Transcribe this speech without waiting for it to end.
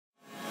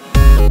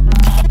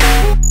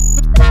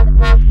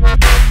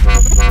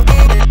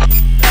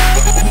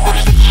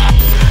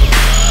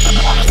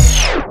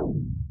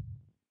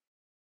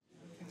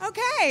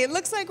Okay, it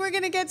looks like we're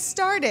going to get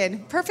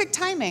started. Perfect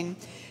timing.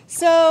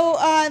 So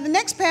the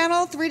next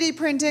panel, 3D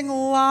printing,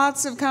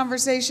 lots of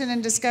conversation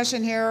and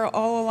discussion here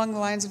all along the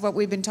lines of what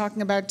we've been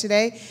talking about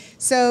today.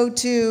 So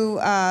to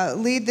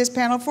lead this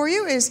panel for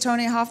you is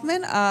Tony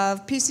Hoffman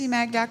of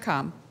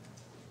PCMag.com.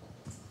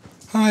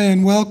 Hi,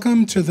 and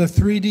welcome to the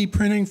 3D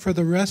Printing for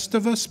the Rest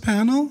of Us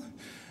panel.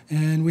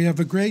 And we have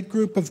a great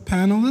group of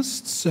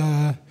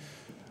panelists.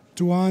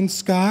 Duann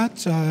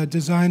Scott,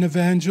 Design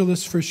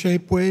Evangelist for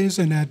Shapeways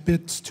and at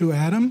Bits to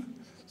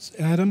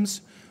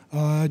Atoms.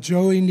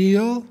 Joey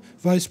Neal,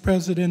 Vice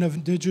President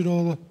of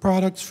Digital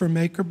Products for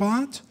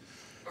MakerBot.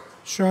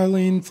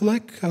 Charlene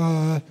Flick,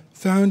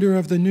 founder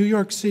of the New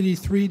York City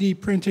 3D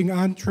Printing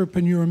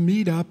Entrepreneur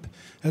Meetup,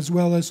 as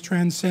well as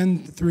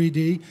Transcend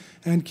 3D.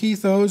 And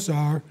Keith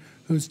Ozar,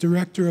 who's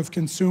Director of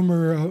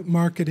Consumer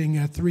Marketing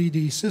at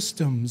 3D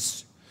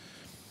Systems.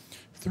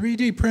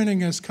 3D printing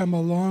has come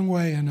a long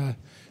way in a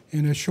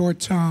short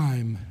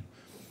time.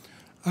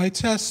 I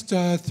test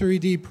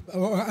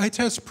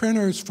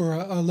printers for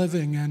a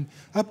living, and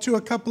up to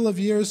a couple of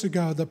years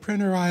ago, the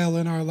printer aisle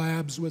in our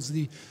labs was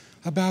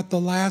about the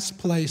last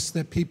place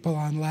that people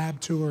on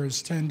lab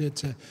tours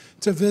tended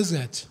to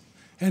visit.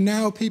 And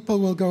now people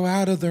will go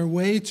out of their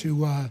way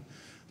to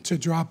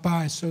drop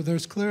by. So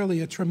there's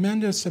clearly a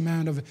tremendous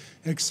amount of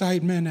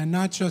excitement, and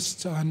not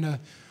just on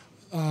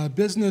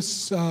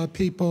business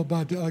people,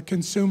 but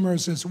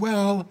consumers as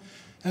well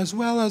as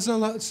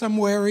some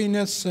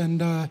wariness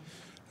and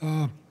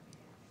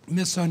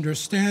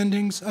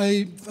misunderstandings.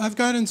 I've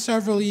gotten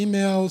several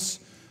emails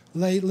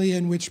lately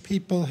in which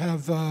people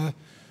have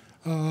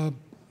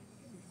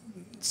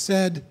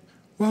said,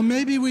 well,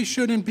 maybe we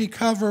shouldn't be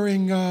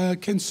covering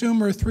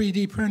consumer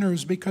 3D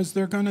printers because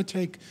they're going to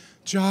take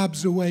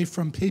jobs away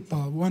from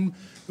people. One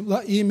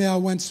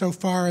email went so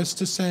far as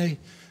to say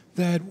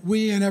that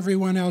we and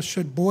everyone else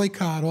should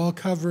boycott all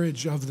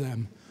coverage of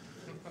them.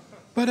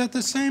 But at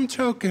the same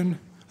token,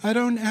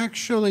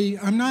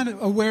 I'm not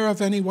aware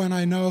of anyone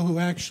I know who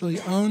actually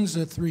owns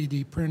a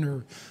 3D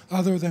printer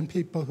other than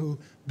people who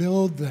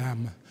build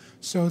them.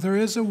 So there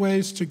is a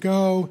ways to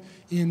go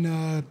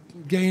in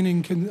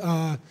gaining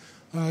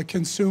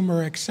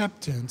consumer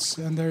acceptance,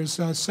 and there's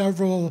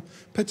several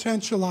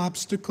potential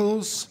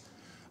obstacles.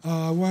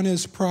 One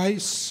is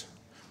price,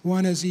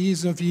 one is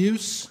ease of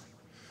use,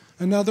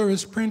 another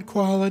is print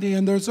quality,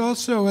 and there's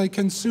also a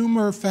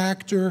consumer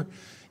factor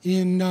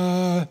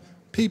in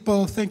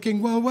people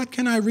thinking, well, what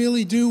can I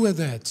really do with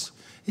it?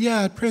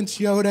 Yeah, it prints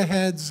Yoda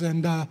heads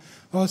and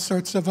all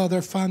sorts of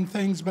other fun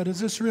things, but is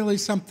this really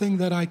something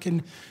that I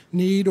can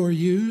need or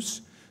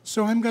use?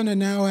 So I'm going to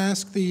now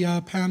ask the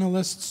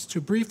panelists to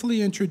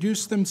briefly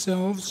introduce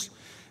themselves,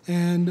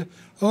 and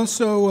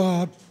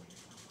also,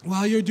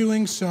 while you're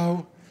doing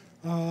so,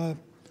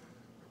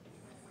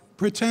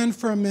 pretend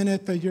for a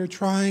minute that you're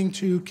trying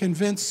to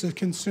convince a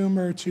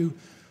consumer to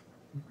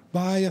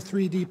buy a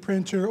 3D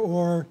printer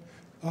or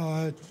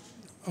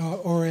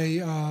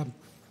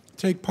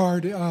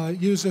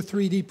use a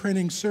 3D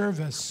printing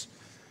service.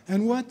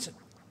 And what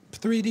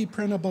 3D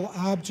printable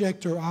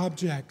object or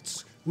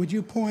objects would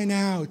you point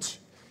out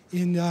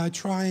in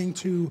trying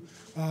to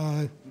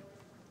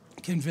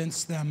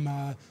convince them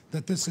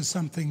that this is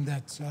something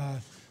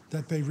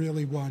that they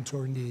really want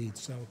or need?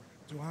 So,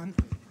 Duann?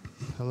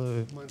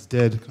 Hello, mine's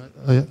dead.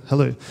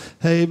 Hello.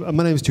 Hey,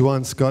 my name is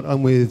Duann Scott.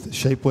 I'm with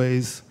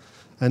Shapeways,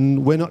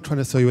 and we're not trying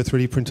to sell you a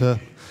 3D printer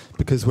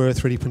because we're a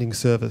 3D printing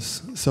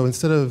service. So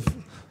instead of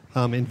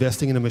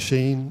investing in a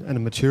machine and a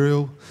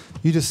material,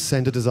 you just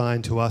send a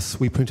design to us,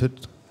 we print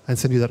it and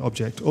send you that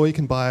object. Or you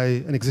can buy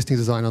an existing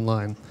design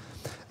online.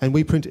 And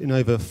we print in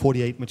over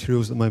 48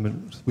 materials at the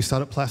moment. We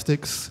start at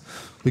plastics,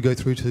 we go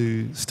through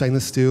to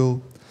stainless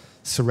steel,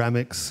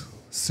 ceramics,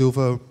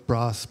 silver,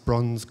 brass,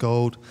 bronze,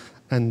 gold,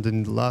 and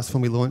then the last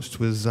one we launched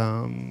was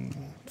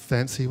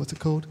fancy, what's it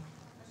called?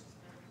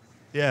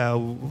 Yeah,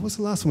 what was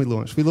the last one we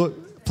launched?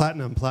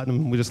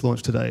 Platinum we just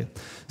launched today.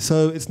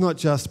 So it's not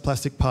just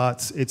plastic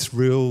parts, it's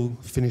real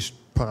finished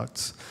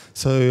products.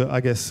 So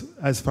I guess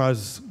as far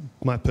as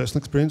my personal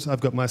experience, I've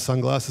got my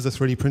sunglasses are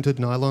 3D printed,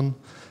 nylon.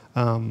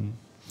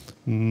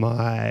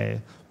 My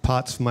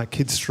parts for my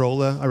kid's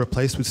stroller I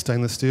replaced with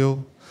stainless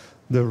steel.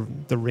 The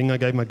ring I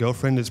gave my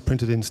girlfriend is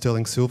printed in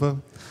sterling silver.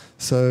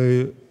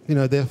 So, you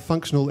know, they're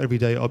functional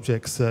everyday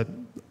objects that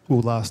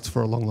will last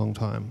for a long, long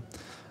time.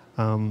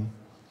 And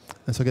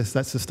so I guess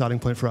that's the starting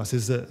point for us,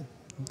 is that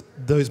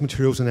those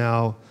materials are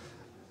now,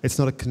 it's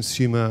not a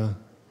consumer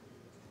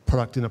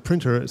product in a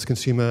printer, it's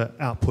consumer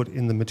output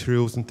in the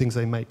materials and things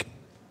they make.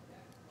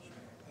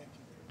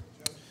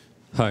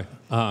 Hi,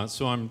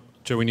 so I'm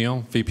Joey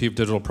Neal, VP of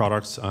Digital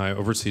Products. I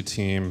oversee a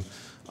team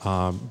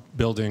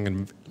building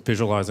and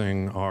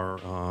visualizing our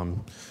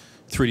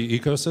 3D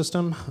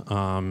ecosystem.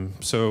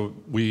 So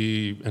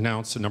we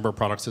announced a number of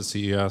products at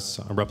CES,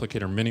 a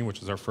Replicator Mini,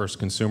 which is our first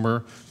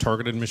consumer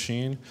targeted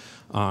machine.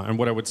 And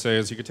what I would say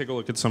is you could take a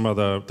look at some of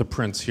the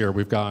prints here.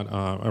 We've got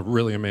a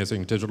really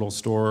amazing digital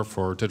store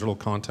for digital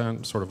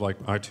content, sort of like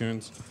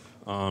iTunes.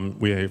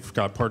 We've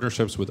got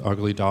partnerships with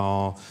Ugly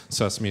Doll,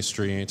 Sesame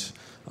Street.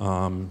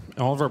 All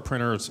of our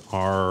printers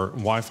are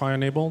Wi-Fi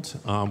enabled,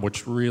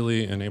 which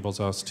really enables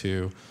us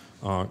to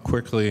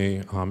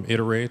quickly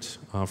iterate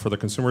for the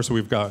consumer. So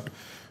we've got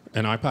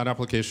an iPad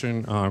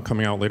application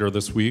coming out later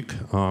this week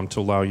to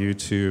allow you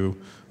to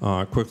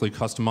quickly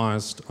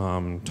customize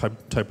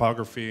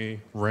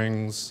typography,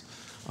 rings,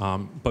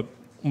 but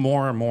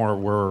more and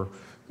more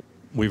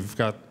we've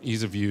got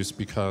ease of use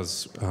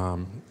because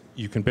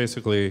you can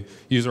basically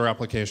use our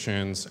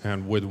applications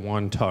and with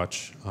one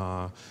touch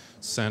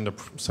send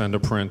a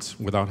print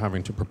without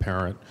having to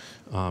prepare it,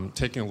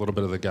 taking a little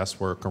bit of the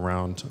guesswork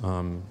around.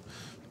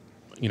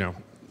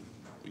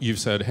 You've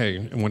said, hey,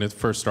 when it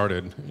first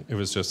started, it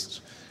was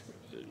just,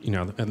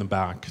 in the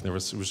back, it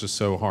was just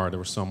so hard. There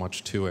was so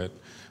much to it.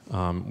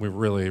 We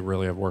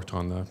really have worked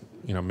on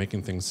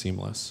making things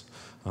seamless.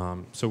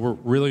 So we're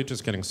really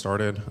just getting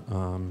started,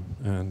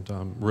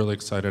 and really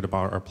excited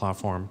about our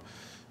platform.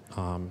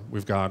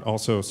 We've got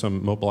also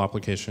some mobile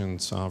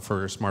applications for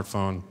your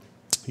smartphone.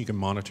 You can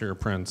monitor your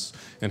prints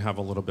and have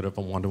a little bit of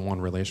a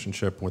one-to-one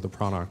relationship with the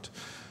product.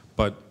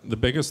 But the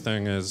biggest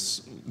thing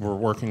is we're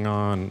working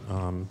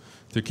on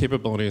the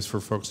capabilities for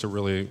folks to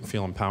really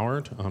feel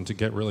empowered, to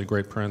get really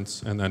great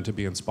prints, and then to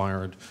be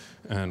inspired,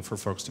 and for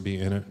folks to be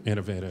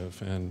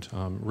innovative and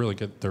really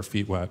get their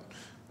feet wet,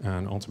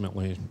 and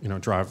ultimately,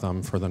 drive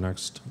them for the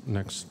next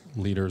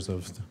leaders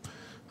of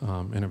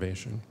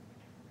innovation.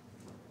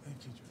 Thank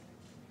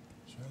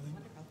you, Charlene.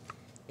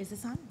 Is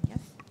this on? Yes.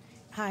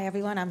 Hi,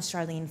 everyone. I'm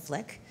Charlene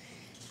Flick.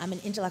 I'm an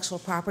intellectual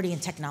property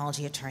and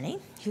technology attorney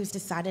who's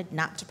decided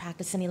not to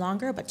practice any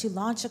longer, but to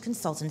launch a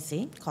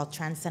consultancy called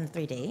Transcend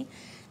 3D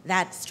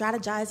that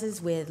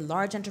strategizes with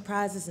large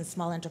enterprises and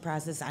small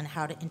enterprises on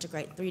how to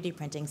integrate 3D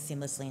printing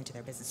seamlessly into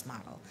their business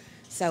model.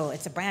 So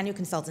it's a brand new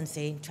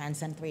consultancy,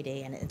 Transcend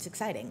 3D, and it's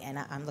exciting, and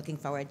I'm looking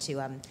forward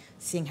to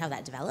seeing how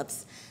that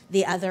develops.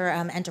 The other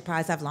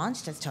enterprise I've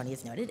launched, as Tony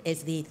has noted,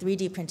 is the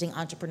 3D Printing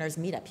Entrepreneurs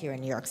Meetup here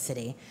in New York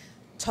City.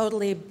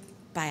 Totally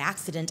by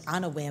accident,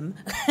 on a whim,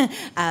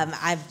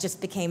 I've just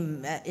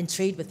became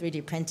intrigued with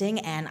 3D printing,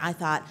 and I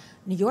thought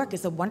New York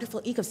is a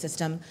wonderful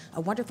ecosystem,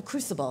 a wonderful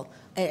crucible.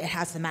 It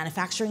has the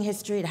manufacturing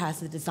history, it has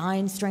the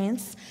design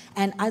strengths,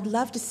 and I'd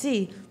love to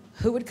see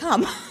who would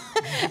come.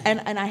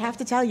 and I have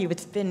to tell you,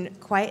 it's been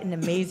quite an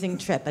amazing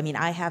trip. I mean,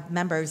 I have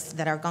members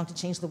that are going to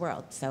change the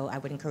world, so I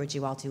would encourage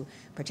you all to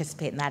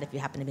participate in that if you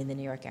happen to be in the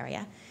New York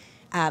area.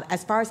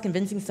 As far as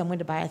convincing someone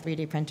to buy a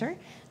 3D printer,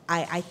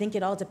 I think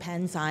it all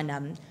depends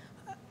on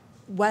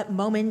what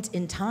moment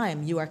in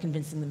time you are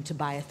convincing them to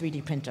buy a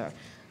 3D printer.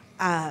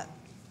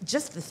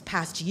 Just this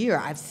past year,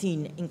 I've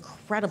seen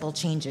incredible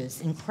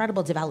changes,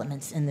 incredible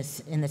developments in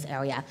this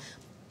area.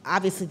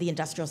 Obviously, the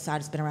industrial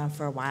side has been around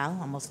for a while,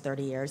 almost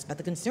 30 years, but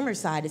the consumer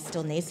side is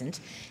still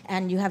nascent.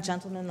 And you have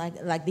gentlemen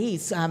like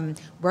these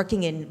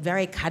working in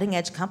very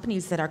cutting-edge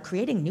companies that are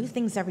creating new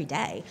things every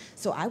day.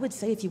 So I would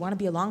say if you want to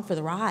be along for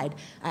the ride,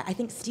 I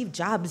think Steve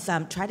Jobs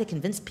tried to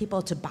convince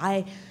people to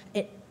buy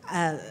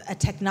a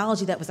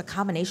technology that was a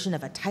combination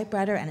of a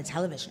typewriter and a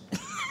television.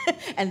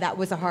 And that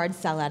was a hard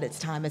sell at its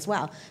time as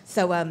well.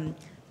 So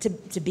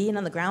to be in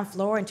on the ground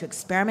floor and to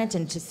experiment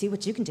and to see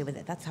what you can do with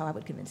it, that's how I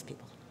would convince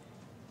people.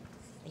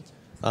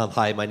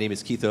 Hi, my name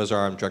is Keith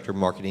Ozar. I'm Director of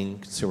Marketing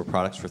Consumer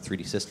Products for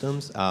 3D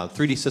Systems.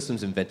 3D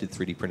Systems invented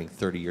 3D printing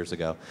 30 years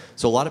ago.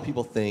 So a lot of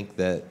people think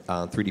that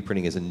 3D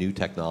printing is a new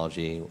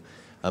technology,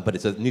 but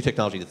it's a new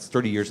technology that's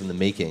 30 years in the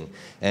making.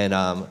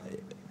 And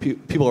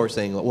people are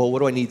saying, well, what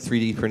do I need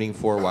 3D printing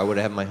for? Why would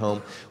I have in my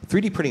home?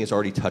 3D printing is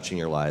already touching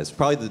your lives.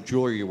 Probably the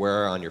jewelry you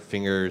wear on your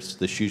fingers,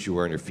 the shoes you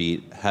wear on your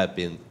feet have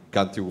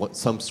gone through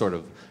some sort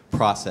of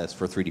process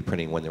for 3D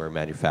printing when they were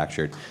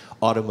manufactured.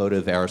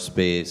 Automotive,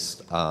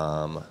 aerospace,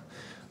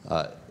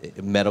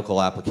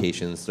 medical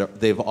applications,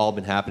 they've all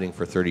been happening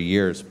for 30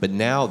 years. But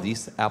now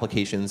these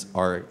applications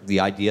the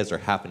ideas are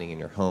happening in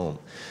your home.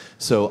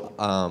 So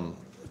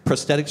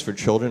prosthetics for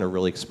children are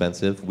really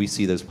expensive. We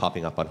see those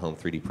popping up on home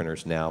 3D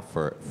printers now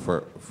for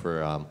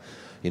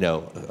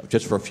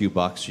just for a few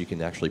bucks you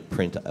can actually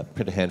print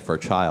a hand for a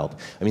child.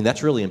 I mean,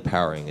 that's really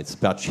empowering. It's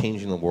about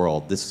changing the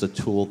world. This is a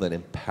tool that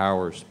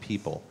empowers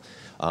people.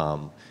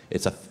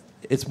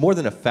 It's more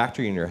than a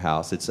factory in your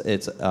house. It's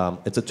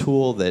a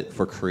tool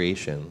for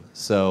creation.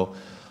 So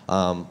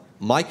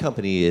my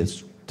company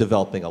is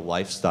developing a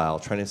lifestyle,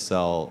 trying to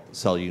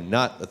sell you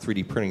not a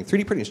 3D printing.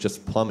 3D printing is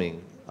just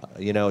plumbing.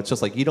 It's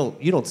just like you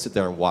don't sit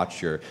there and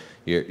watch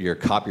your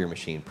copier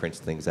machine print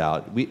things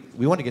out. We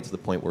want to get to the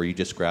point where you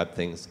just grab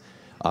things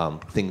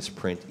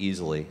print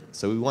easily.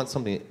 So we want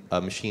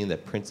a machine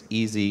that prints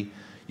easy.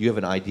 You have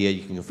an idea,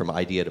 you can go from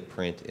idea to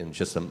print in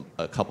just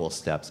a couple of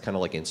steps, kind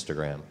of like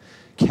Instagram.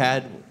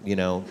 CAD,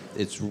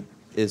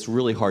 it's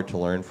really hard to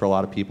learn for a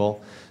lot of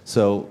people.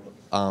 So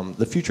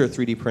the future of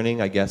 3D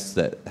printing, I guess,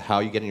 that how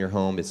you get in your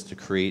home is to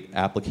create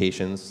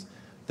applications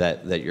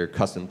that you're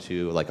accustomed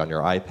to, like on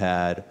your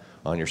iPad,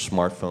 on your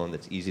smartphone,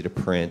 that's easy to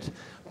print,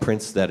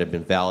 prints that have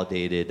been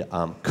validated,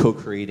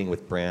 co-creating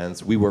with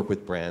brands. We work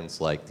with brands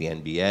like the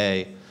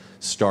NBA,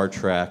 Star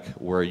Trek,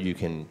 where you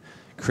can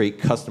create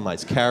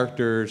customized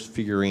characters,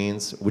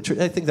 figurines, which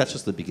I think that's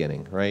just the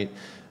beginning, right?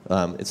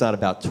 It's not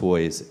about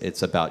toys,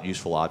 it's about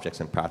useful objects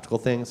and practical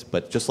things.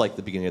 But just like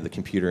the beginning of the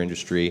computer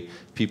industry,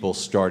 people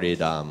started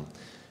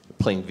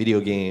playing video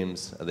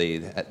games.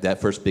 That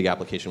first big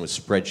application was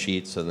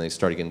spreadsheets, and they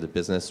started getting into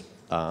business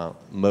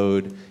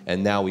mode.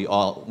 And now we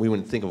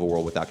wouldn't think of a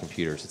world without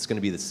computers. It's going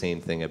to be the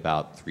same thing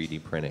about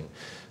 3D printing.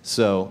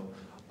 So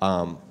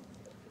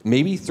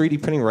maybe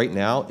 3D printing right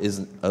now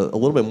is a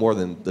little bit more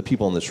than the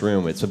people in this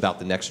room. It's about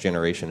the next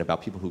generation,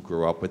 about people who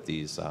grew up with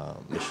these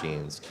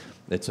machines.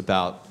 It's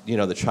about,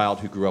 the child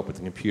who grew up with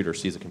a computer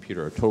sees a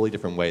computer a totally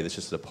different way. That's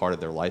just a part of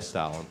their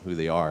lifestyle and who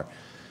they are.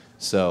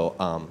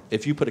 So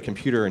if you put a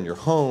computer in your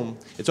home,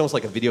 it's almost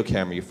like a video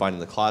camera you find in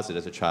the closet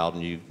as a child,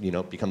 and you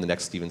become the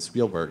next Steven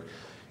Spielberg.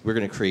 We're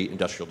going to create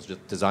industrial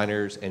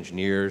designers,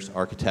 engineers,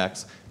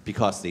 architects,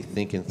 because they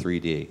think in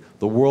 3D.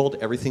 The world,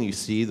 everything you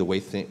see, the way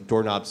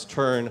doorknobs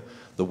turn,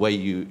 the way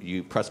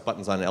you press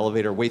buttons on an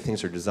elevator, the way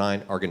things are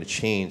designed are going to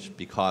change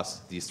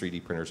because these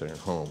 3D printers are in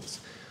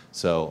homes.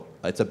 So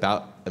it's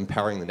about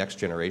empowering the next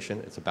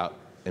generation. It's about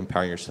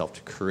empowering yourself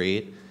to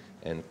create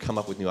and come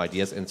up with new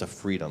ideas, and it's a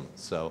freedom.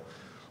 So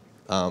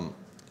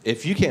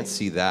if you can't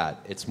see that,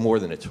 it's more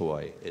than a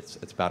toy. It's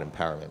about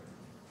empowerment.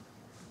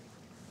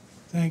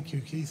 Thank you,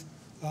 Keith.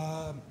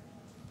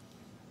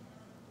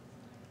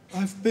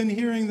 I've been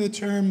hearing the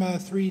term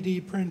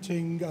 3D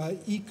printing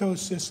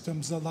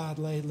ecosystems a lot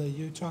lately.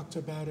 You talked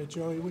about it,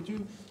 Joey. Would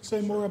you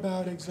say more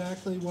about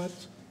exactly what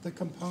the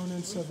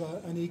components of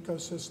an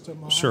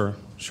ecosystem are?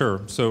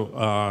 Sure.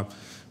 So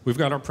we've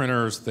got our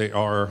printers. They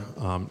are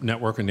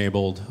network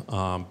enabled,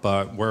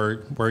 but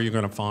where are you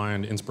going to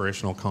find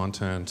inspirational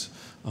content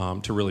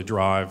to really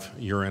drive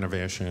your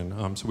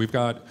innovation? So we've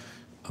got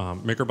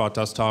MakerBot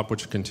Desktop,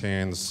 which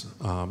contains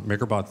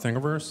MakerBot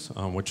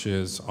Thingiverse, which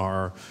is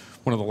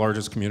one of the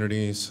largest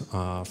communities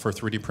for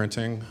 3D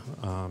printing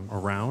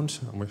around.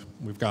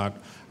 We've got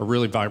a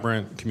really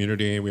vibrant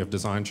community. We have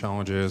design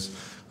challenges.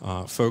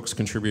 Folks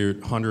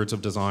contribute hundreds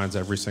of designs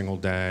every single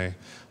day.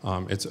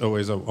 It's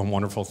always a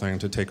wonderful thing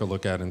to take a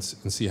look at and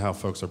see how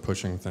folks are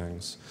pushing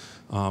things.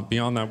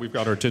 Beyond that, we've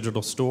got our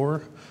digital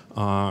store.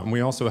 And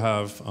we also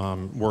have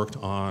worked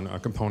on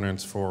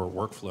components for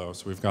workflow.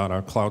 So we've got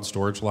a cloud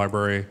storage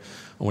library,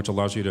 which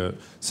allows you to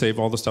save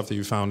all the stuff that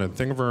you found in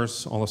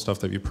Thingiverse, all the stuff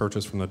that you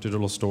purchased from the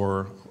digital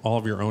store, all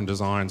of your own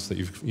designs that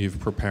you've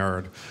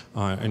prepared,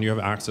 and you have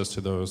access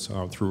to those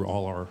through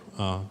all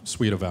our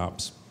suite of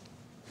apps.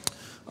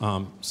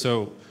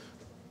 So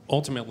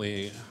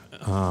ultimately,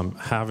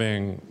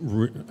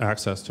 having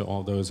access to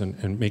all those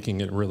and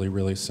making it really,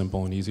 really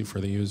simple and easy for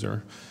the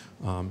user.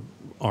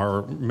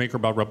 Our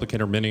MakerBot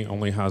Replicator Mini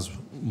only has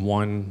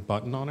one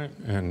button on it,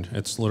 and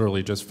it's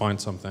literally just find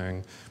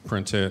something,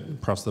 print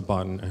it, press the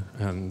button,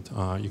 and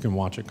you can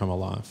watch it come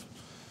alive.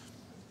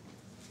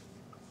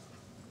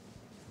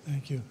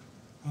 Thank you.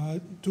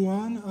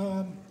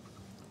 Duann,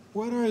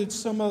 what are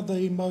some of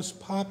the most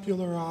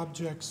popular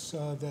objects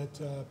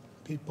that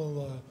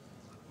people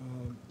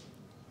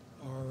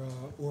are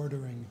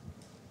ordering?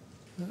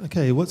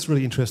 Okay, what's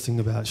really interesting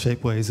about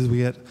Shapeways is we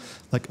get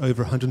like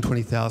over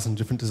 120,000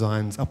 different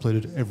designs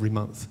uploaded every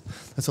month.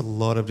 That's a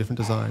lot of different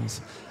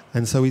designs.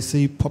 And so we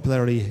see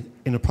popularity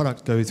in a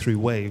product go through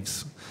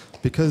waves.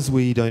 Because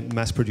we don't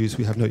mass produce,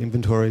 we have no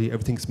inventory,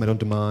 everything's made on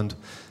demand.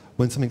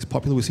 When something's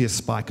popular, we see a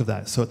spike of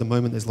that. So at the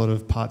moment, there's a lot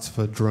of parts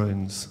for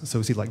drones. So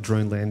we see like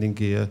drone landing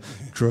gear,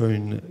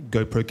 drone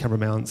GoPro camera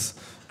mounts,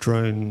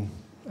 drone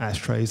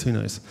ashtrays, who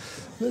knows.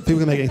 People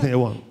can make anything they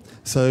want.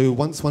 So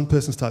once one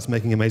person starts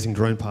making amazing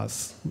drone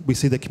parts, we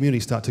see the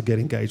community start to get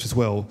engaged as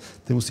well.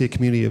 Then we'll see a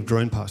community of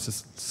drone parts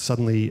just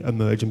suddenly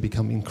emerge and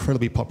become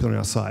incredibly popular on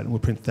our site, and we'll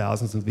print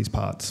thousands of these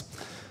parts.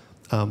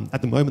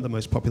 At the moment, the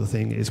most popular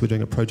thing is we're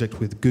doing a project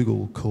with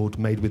Google called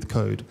Made with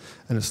Code,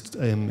 and it's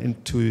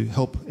to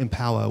help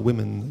empower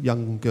women,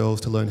 young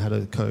girls, to learn how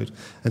to code.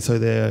 And so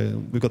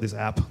we've got this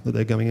app that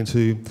they're going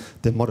into.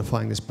 They're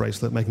modifying this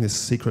bracelet, making this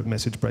secret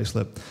message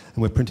bracelet,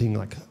 and we're printing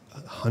like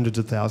hundreds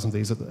of thousands of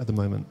these at the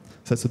moment.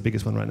 So that's the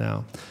biggest one right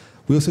now.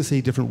 We also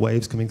see different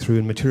waves coming through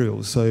in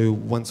materials. So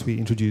once we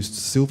introduced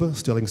silver,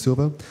 sterling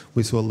silver,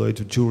 we saw loads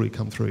of jewelry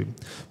come through.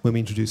 When we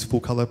introduced full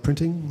color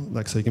printing,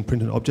 like so you can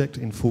print an object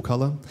in full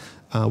color,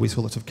 we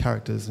saw lots of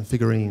characters and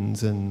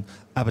figurines and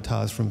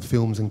avatars from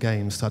films and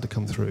games start to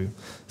come through.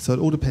 So it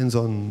all depends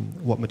on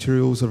what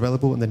materials are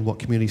available and then what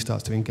community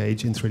starts to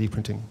engage in 3D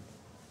printing.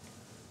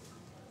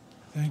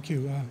 Thank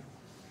you.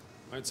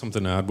 I had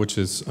something to add, which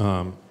is,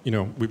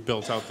 we've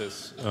built out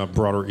this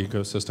broader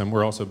ecosystem.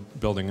 We're also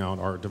building out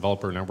our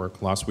developer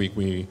network. Last week,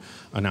 we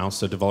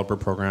announced a developer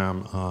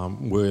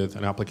program with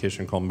an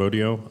application called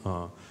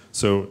Modio.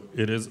 So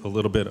it is a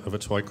little bit of a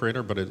toy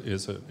creator, but it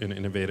is an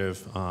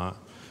innovative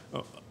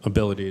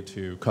ability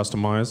to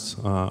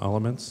customize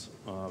elements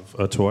of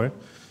a toy.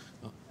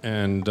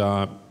 And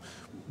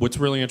What's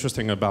really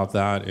interesting about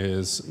that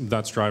is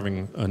that's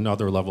driving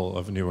another level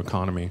of new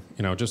economy,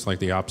 just like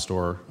the App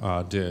Store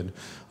did.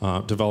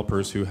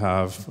 Developers who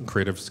have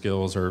creative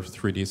skills or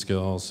 3D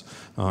skills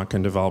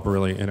can develop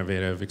really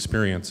innovative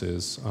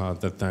experiences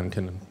that then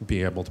can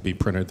be able to be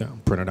printed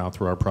out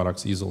through our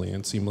products easily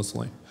and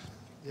seamlessly.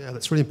 Yeah,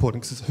 that's really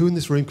important, because who in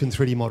this room can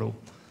 3D model?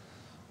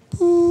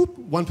 Boop.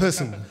 One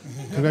person.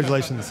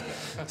 Congratulations.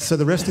 So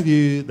the rest of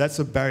you, that's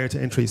a barrier to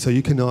entry. So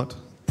you cannot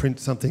print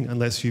something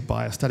unless you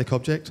buy a static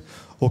object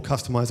or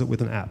customize it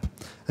with an app.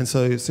 And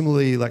so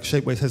similarly, like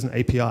Shapeways has an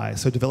API,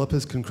 so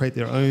developers can create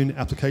their own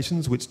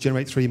applications which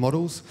generate 3D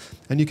models,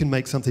 and you can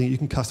make something, you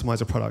can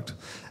customize a product.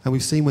 And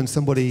we've seen when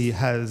somebody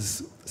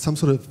has some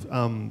sort of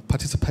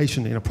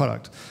participation in a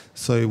product,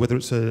 so whether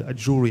it's a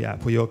jewelry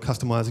app where you're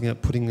customizing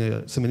it,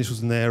 putting some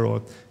initials in there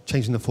or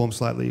changing the form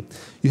slightly,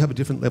 you have a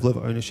different level of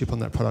ownership on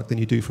that product than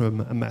you do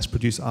from a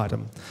mass-produced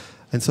item.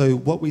 And so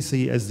what we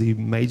see as the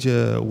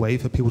major way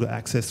for people to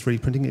access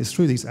 3D printing is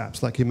through these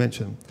apps, like you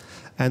mentioned.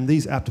 And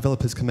these app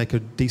developers can make a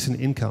decent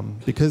income.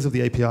 Because of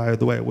the API,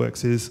 the way it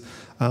works is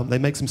they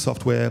make some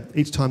software.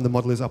 Each time the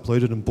model is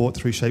uploaded and bought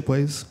through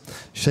Shapeways,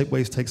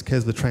 Shapeways takes care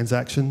of the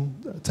transaction,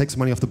 takes the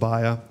money off the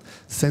buyer,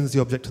 sends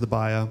the object to the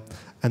buyer,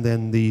 and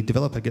then the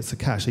developer gets the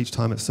cash each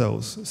time it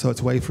sells. So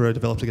it's a way for a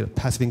developer to get a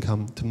passive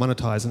income to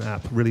monetize an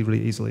app really,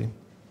 really easily.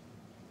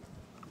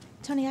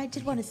 Tony, I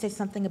did want to say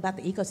something about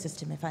the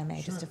ecosystem, if I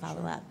may, just to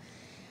follow up.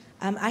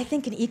 I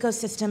think an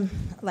ecosystem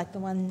like the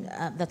one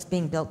that's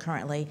being built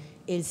currently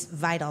is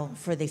vital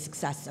for the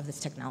success of this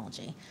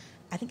technology.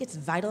 I think it's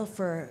vital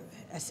for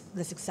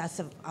the success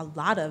of a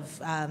lot of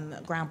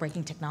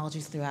groundbreaking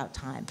technologies throughout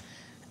time.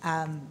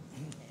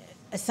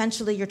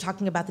 Essentially, you're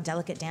talking about the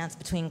delicate dance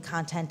between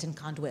content and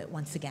conduit,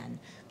 once again,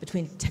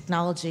 between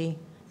technology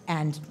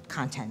and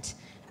content.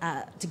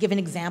 To give an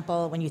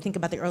example, when you think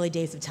about the early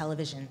days of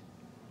television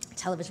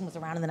was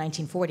around in the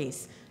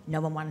 1940s.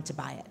 No one wanted to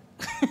buy it.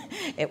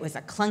 It was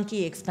a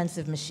clunky,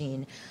 expensive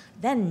machine.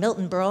 Then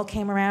Milton Berle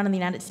came around in the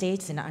United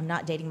States, and I'm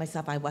not dating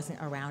myself, I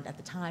wasn't around at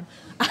the time.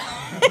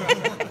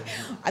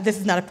 This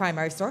is not a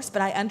primary source,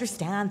 but I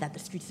understand that the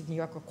streets of New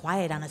York were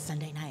quiet on a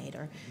Sunday night,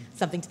 or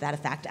something to that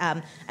effect.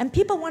 And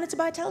people wanted to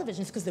buy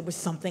televisions because there was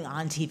something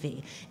on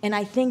TV. And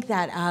I think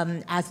that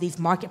as these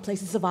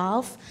marketplaces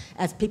evolve,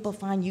 as people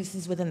find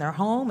uses within their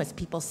home, as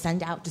people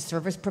send out to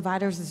service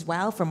providers as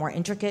well for more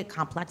intricate,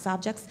 complex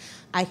objects,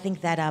 I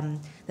think that,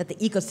 that the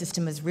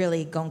ecosystem is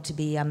really going to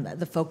be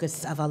the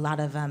focus of a lot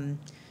of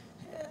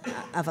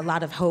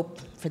hope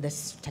for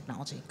this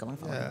technology going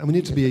forward. And we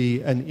need to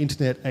be an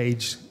internet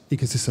age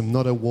ecosystem,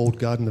 not a walled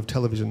garden of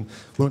television.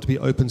 We want it to be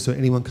open so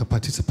anyone can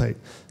participate,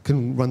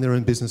 can run their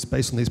own business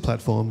based on these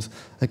platforms,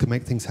 and can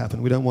make things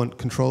happen. We don't want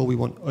control, we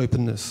want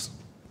openness.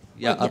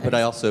 Yeah, but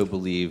I also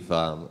believe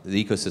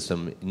the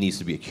ecosystem needs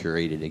to be a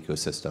curated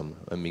ecosystem.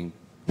 I mean,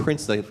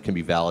 prints that can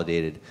be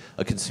validated,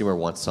 a consumer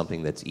wants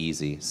something that's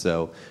easy.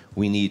 So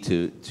we need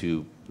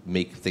to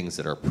make things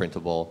that are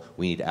printable.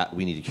 We need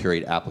to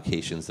curate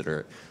applications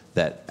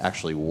that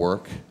actually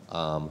work.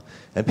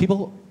 And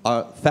people,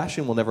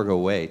 fashion will never go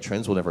away.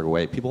 Trends will never go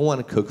away. People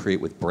want to co-create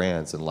with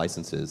brands and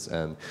licenses,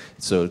 and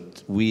so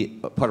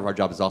part of our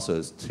job is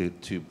also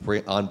to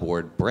bring on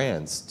board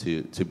brands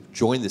to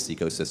join this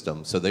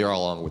ecosystem, so they are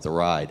along with the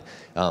ride.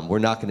 We're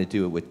not going to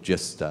do it with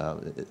just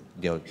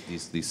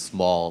these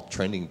small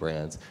trending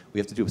brands. We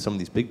have to do it with some of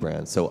these big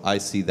brands. So I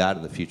see that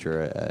in the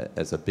future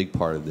as a big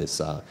part of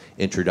this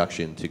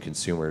introduction to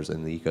consumers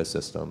in the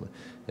ecosystem.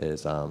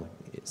 Is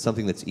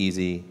something that's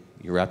easy,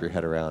 you wrap your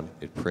head around,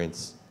 it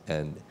prints,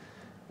 and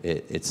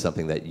it's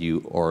something that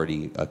you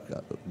already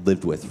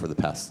lived with for the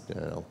past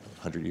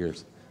 100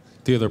 years.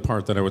 The other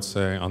part that I would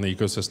say on the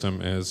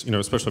ecosystem is,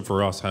 especially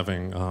for us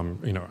having,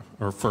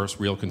 our first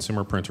real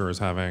consumer printer is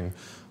having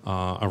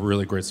a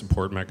really great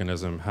support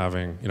mechanism,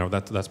 having,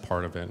 that's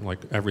part of it, like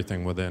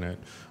everything within it.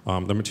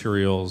 The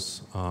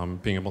materials,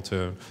 being able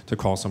to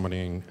call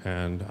somebody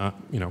and,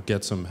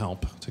 get some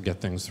help to get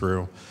things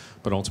through.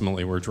 But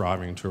ultimately, we're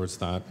driving towards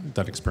that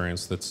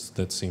experience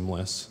that's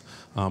seamless.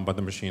 But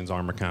the machines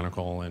are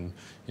mechanical, and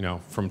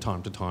from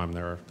time to time,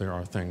 there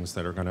are things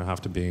that are going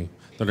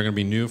to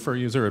be new for a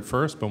user at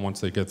first. But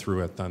once they get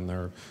through it, then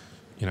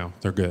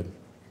they're good.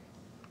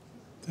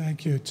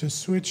 Thank you. To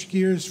switch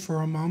gears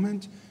for a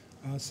moment,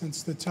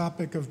 since the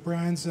topic of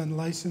brands and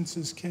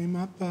licenses came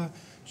up,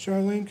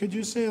 Charlene, could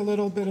you say a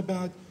little bit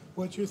about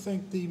what you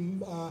think the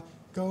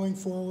going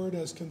forward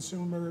as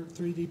consumer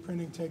 3D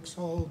printing takes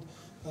hold?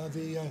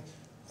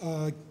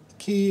 The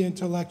key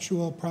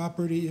intellectual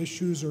property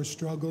issues or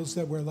struggles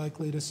that we're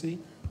likely to see?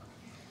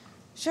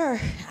 Sure.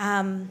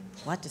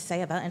 What to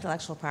say about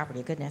intellectual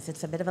property? Goodness,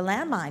 it's a bit of a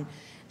landmine.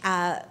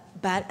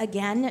 But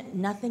again,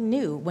 nothing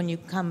new when you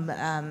come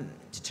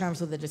to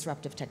terms with the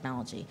disruptive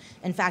technology.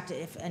 In fact,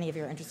 if any of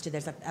you are interested,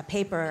 there's a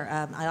paper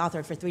I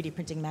authored for 3D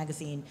Printing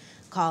Magazine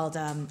called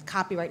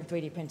Copyright in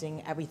 3D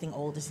Printing, Everything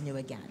Old is New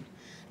Again.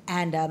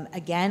 And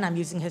again, I'm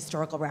using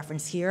historical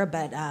reference here,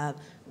 but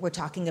we're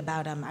talking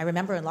about, I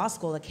remember in law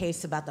school a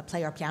case about the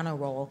player piano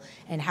roll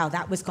and how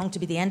that was going to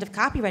be the end of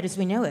copyright as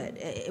we knew it.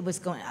 It was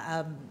going,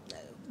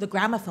 the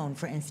gramophone,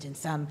 for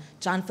instance.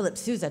 John Philip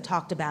Sousa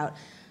talked about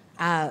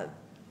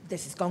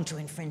this is going to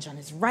infringe on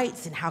his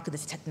rights, and how could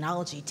this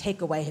technology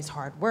take away his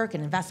hard work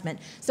and investment?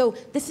 So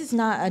this is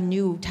not a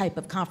new type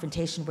of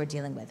confrontation we're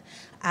dealing with.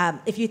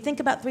 If you think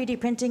about 3D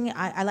printing,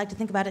 I like to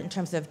think about it in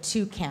terms of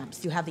two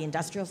camps. You have the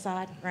industrial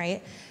side,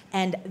 right?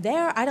 And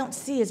there, I don't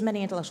see as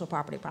many intellectual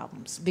property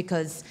problems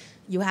because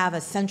you have a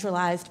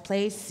centralized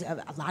place.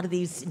 A lot of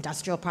these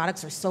industrial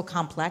products are so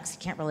complex, you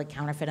can't really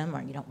counterfeit them,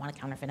 or you don't want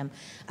to counterfeit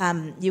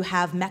them. You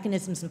have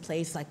mechanisms in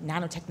place like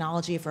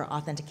nanotechnology for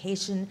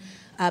authentication.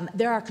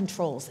 There are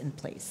controls in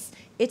place.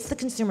 It's the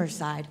consumer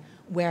side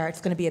where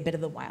it's going to be a bit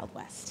of the Wild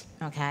West,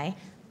 okay?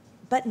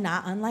 But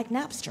not unlike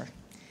Napster.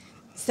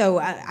 So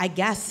I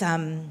guess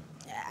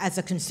as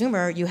a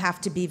consumer, you have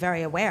to be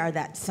very aware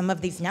that some of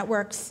these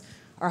networks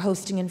are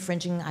hosting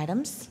infringing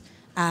items,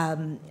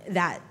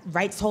 that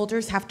rights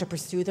holders have to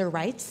pursue their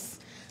rights,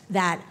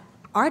 that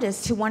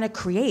artists who want to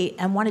create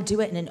and want to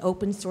do it in an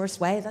open source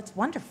way, that's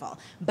wonderful.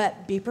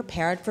 But be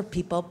prepared for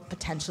people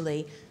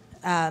potentially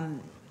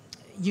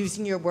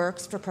using your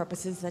works for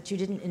purposes that you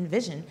didn't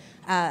envision.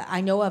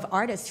 I know of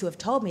artists who have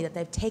told me that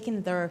they've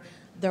taken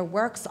their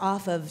works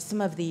off of some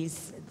of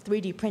these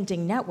 3D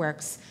printing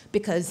networks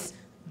because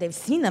they've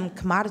seen them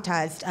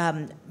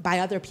commoditized by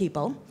other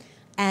people,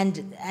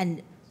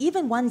 and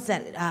even ones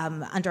that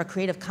under a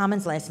Creative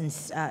Commons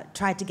license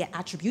tried to get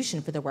attribution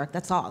for their work.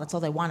 That's all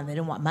they wanted. They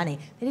didn't want money.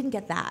 They didn't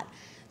get that.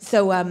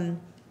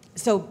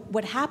 So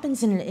what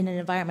happens in an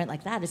environment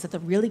like that is that the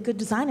really good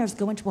designers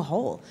go into a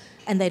hole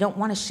and they don't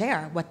want to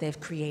share what they've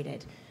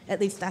created. At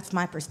least that's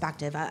my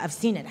perspective. I've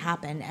seen it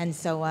happen. And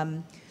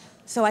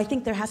so I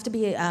think there has to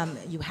be,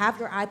 you have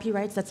your IP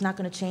rights, that's not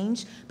going to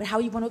change, but how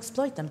you want to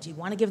exploit them. Do you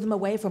want to give them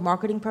away for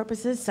marketing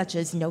purposes, such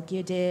as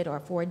Nokia did or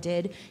Ford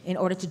did, in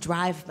order to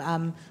drive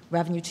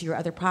revenue to your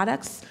other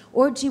products?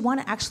 Or do you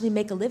want to actually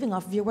make a living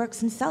off of your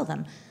works and sell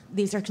them?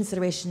 These are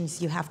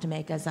considerations you have to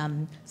make as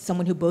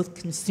someone who both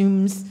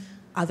consumes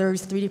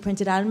others' 3D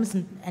printed items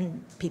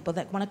and people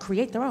that want to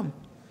create their own.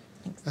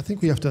 Thanks. I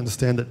think we have to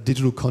understand that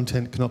digital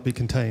content cannot be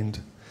contained.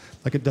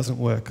 Like, it doesn't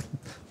work.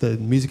 The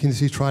music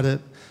industry tried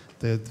it.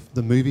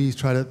 The movies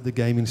tried it, the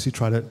game industry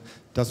tried it,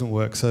 doesn't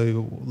work.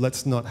 So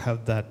let's not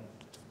have that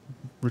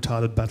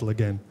retarded battle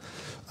again.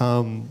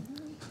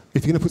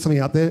 If you're going to put something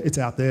out there, it's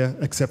out there,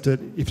 accept it.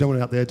 If you don't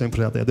want it out there, don't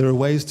put it out there. There are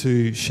ways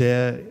to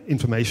share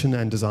information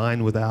and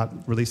design without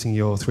releasing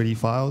your 3D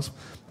files.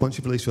 Once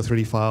you've released your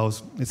 3D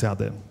files, it's out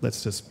there.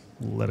 Let's just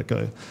let it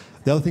go.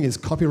 The other thing is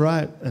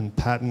copyright and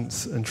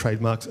patents and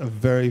trademarks are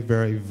very,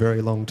 very,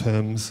 very long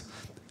terms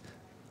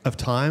of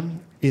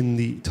time in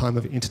the time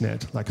of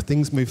internet. Like,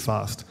 things move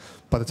fast.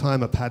 By the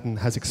time a patent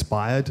has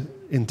expired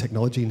in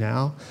technology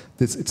now,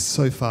 it's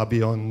so far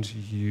beyond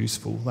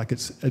useful. Like,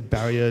 it's a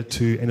barrier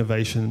to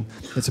innovation,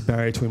 it's a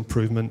barrier to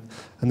improvement.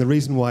 And the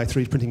reason why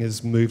 3D printing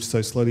has moved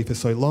so slowly for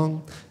so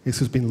long is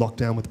because it's been locked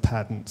down with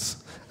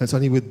patents. And it's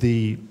only with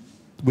the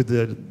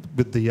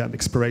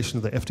expiration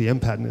of the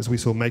FDM patent, as we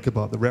saw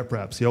MakerBot, the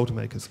RepRaps, the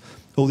Ultimakers,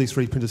 all these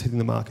 3D printers hitting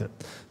the market.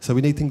 So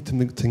we need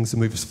things to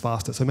move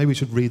faster. So maybe we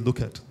should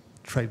re-look at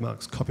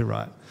trademarks,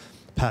 copyright,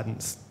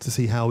 patents, to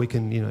see how we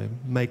can,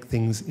 make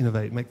things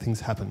innovate, make things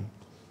happen.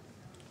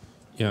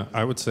 Yeah,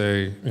 I would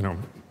say,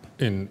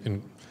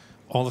 in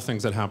all the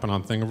things that happen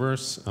on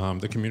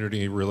Thingiverse, the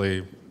community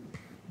really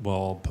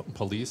will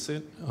police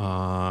it.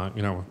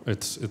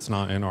 It's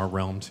not in our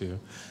realm to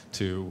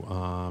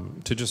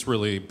just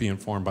really be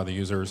informed by the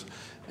users.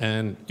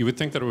 And you would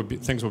think that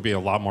things would be a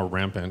lot more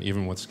rampant,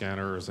 even with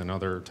scanners and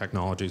other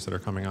technologies that are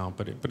coming out.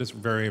 But it's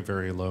very,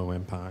 very low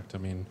impact. I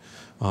mean,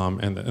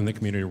 and the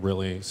community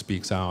really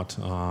speaks out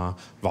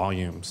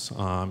volumes.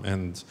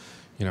 And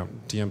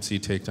DMC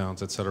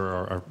takedowns, et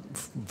cetera, are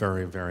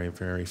very, very,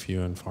 very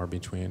few and far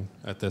between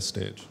at this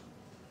stage.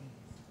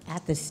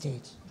 At this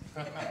stage.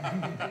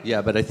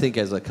 Yeah, but I think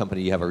as a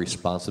company, you have a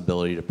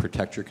responsibility to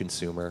protect your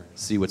consumer,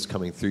 see what's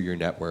coming through your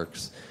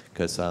networks,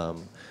 because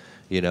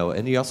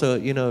and you also,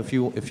 if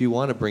you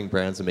want to bring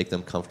brands and make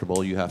them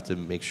comfortable, you have to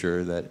make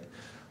sure that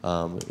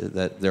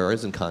that there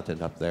isn't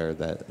content up there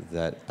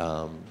that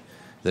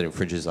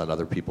infringes on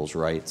other people's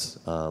rights.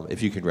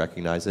 If you can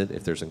recognize it,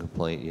 if there's a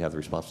complaint, you have the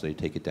responsibility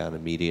to take it down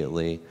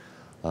immediately.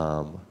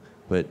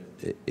 But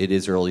it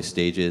is early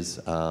stages.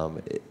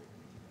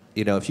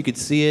 If you could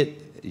see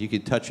it, you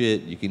can touch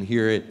it, you can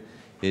hear it,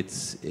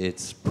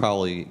 it's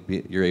probably,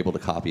 you're able to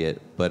copy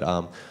it. But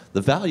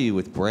the value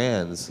with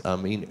brands,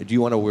 do you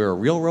want to wear a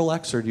real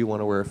Rolex or do you want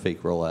to wear a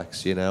fake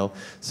Rolex,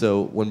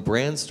 So when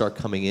brands start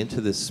coming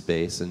into this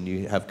space and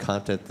you have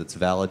content that's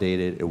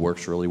validated, it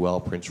works really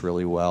well, prints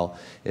really well,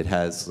 it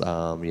has,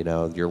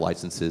 your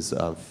licenses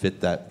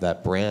fit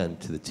that brand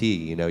to the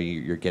T,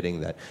 you're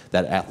getting that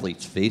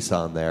athlete's face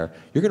on there,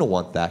 you're going to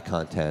want that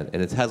content,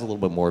 and it has a little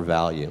bit more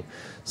value.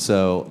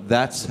 So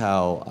that's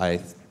how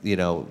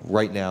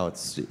right now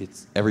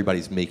it's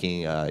everybody's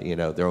making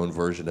their own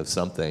version of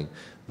something,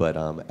 but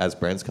as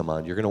brands come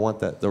on, you're going to want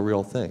the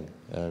real thing.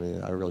 I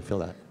mean, I really feel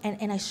that.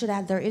 And I should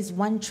add, there is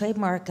one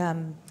trademark.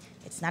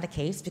 It's not a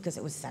case because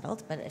it was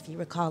settled, but if you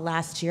recall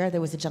last year, there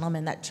was a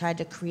gentleman that tried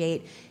to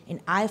create an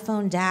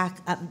iPhone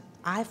dock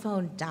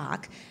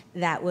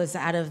that was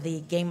out of the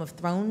Game of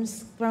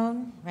Thrones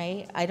throne,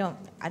 right? I don't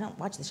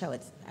watch the show. I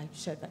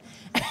should, but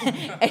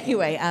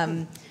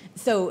anyway.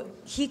 So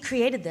he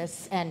created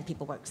this, and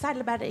people were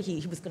excited about it.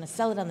 He was going to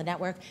sell it on the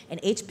network,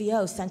 and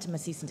HBO sent him a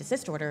cease and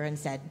desist order and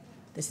said,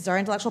 "This is our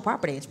intellectual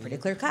property. It's pretty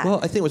clear cut." Well,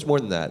 I think it was more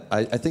than that.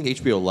 I think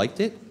HBO liked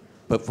it,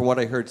 but from what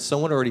I heard,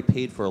 someone already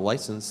paid for a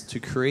license to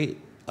create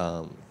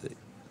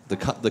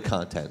the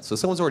content. So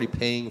someone's already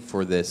paying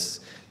for this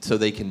so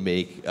they can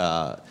make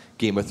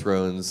Game of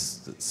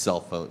Thrones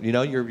cell phone. You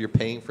know, you're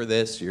paying for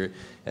this, and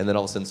then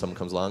all of a sudden someone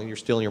comes along and you're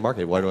stealing your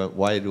market.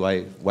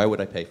 Why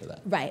would I pay for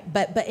that? Right,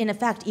 but in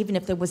effect, even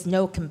if there was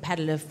no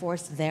competitive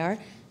force there,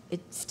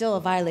 it's still a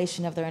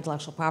violation of their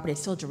intellectual property. It's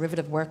still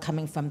derivative work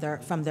coming from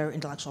their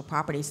intellectual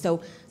property.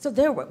 So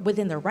they're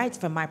within their rights,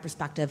 from my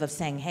perspective, of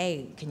saying,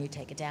 "Hey, can you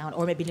take it down?"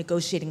 Or maybe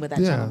negotiating with that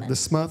gentleman. The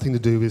smart thing to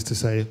do is to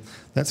say,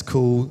 "That's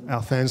cool.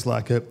 Our fans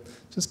like it.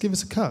 Just give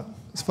us a cut.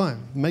 It's fine.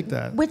 Make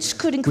that." Which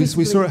could increase.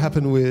 We saw it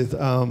happen with.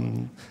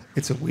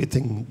 It's a weird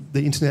thing.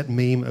 The internet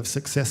meme of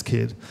Success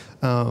Kid.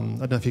 I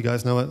don't know if you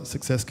guys know it.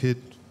 Success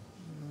Kid.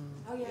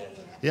 Oh yeah.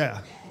 Yeah,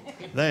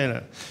 they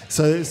know.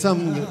 So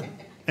some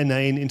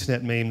inane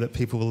internet meme that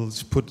people will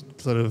just put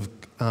sort of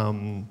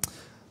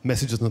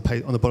messages on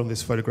the bottom of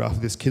this photograph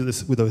of this kid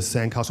with a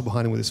sandcastle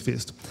behind him with his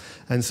fist.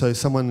 And so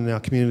someone in our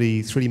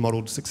community 3D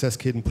modeled Success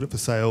Kid and put it for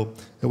sale.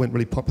 It went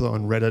really popular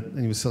on Reddit, and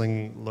he was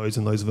selling loads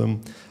and loads of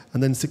them.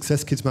 And then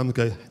Success Kid's mum would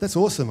go, "That's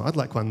awesome, I'd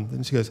like one."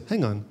 And she goes,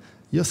 "Hang on,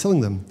 you're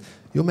selling them.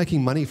 You're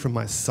making money from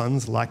my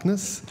son's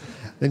likeness?"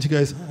 Then she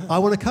goes, "I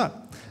want a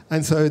cut."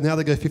 And so now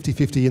they go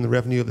 50-50 in the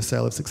revenue of the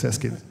sale of Success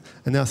Kid.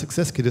 And now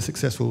Success Kid is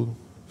successful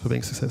for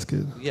being Success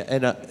Kid. Yeah,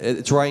 and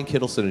it's Ryan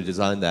Kittleson who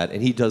designed that,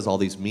 and he does all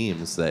these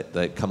memes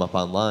that come up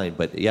online.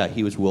 But yeah,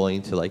 he was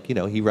willing to,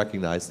 he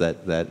recognized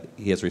that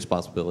he has a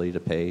responsibility to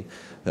pay,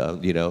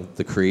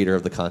 the creator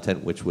of the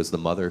content, which was the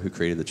mother who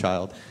created the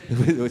child,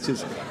 which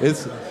is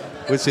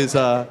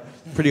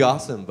pretty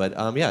awesome. But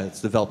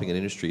it's developing an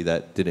industry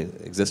that didn't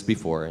exist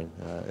before, and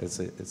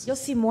You'll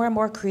see more and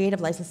more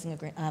creative licensing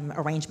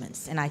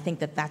arrangements, and I think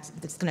that's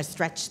going to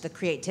stretch the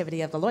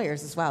creativity of the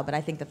lawyers as well. But I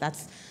think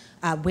that's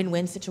a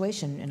win-win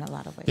situation in a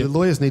lot of ways. The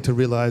lawyers need to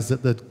realize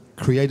that the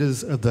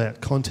creators of that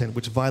content,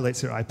 which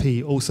violates their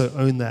IP, also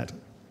own that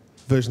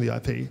version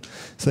of the IP.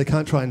 So they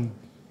can't try and,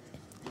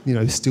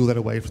 steal that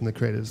away from the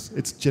creators.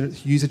 It's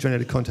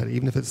user-generated content,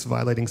 even if it's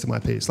violating some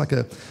IP. It's like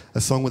a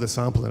song with a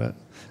sample in it.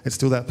 It's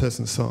still that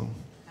person's song.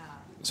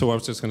 So I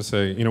was just going to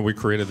say, we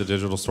created the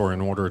digital store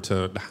in order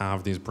to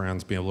have these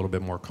brands be a little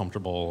bit more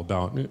comfortable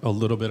about a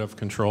little bit of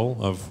control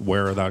of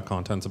where that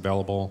content's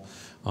available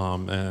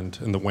and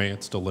the way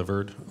it's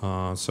delivered.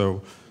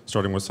 So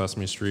starting with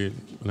Sesame Street,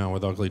 now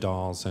with Ugly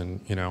Dolls, and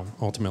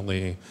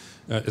ultimately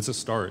it's a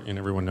start, and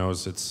everyone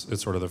knows it's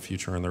sort of the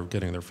future, and they're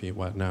getting their feet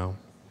wet now.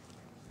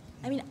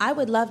 I mean, I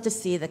would love to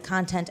see the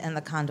content and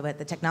the conduit,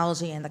 the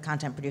technology and the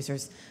content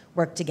producers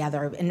work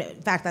together. And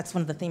in fact, that's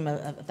one of the themes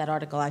of that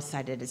article I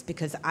cited, is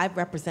because I've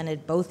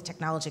represented both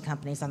technology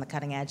companies on the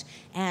cutting edge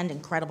and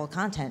incredible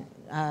content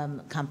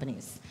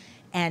companies.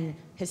 And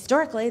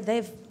historically,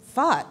 they've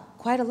fought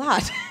quite a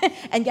lot,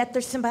 and yet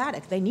they're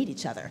symbiotic. They need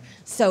each other.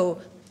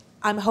 So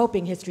I'm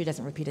hoping history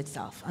doesn't repeat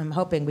itself. I'm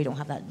hoping we don't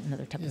have that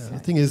another type of scenario.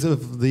 The thing is,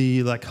 of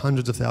the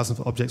hundreds of thousands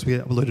of objects we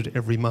get uploaded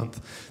every month,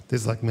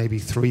 there's maybe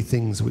 3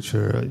 things which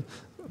are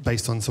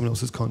based on someone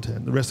else's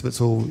content. The rest of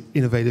it's all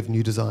innovative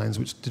new designs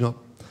which don't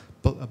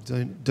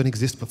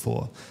exist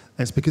before. And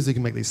it's because they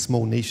can make these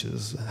small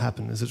niches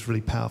happen, is it's really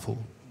powerful.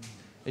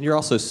 And you're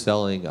also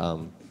selling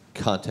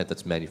content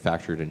that's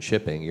manufactured and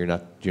shipping. You're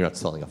not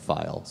selling a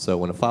file. So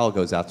when a file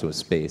goes out to a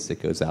space,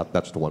 it goes out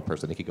not just to one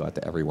person, it could go out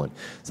to everyone.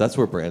 So that's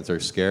where brands are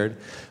scared.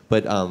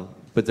 But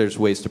there's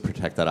ways to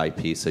protect that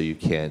IP, so you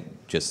can't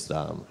just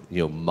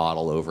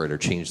model over it or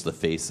change the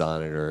face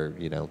on it, or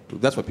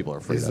that's what people are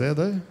afraid of. Is there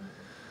though?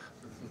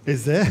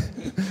 Is there?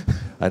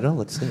 I don't know.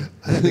 Let's see.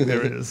 I don't think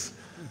there is.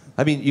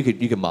 I mean, you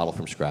could model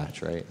from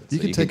scratch, right? You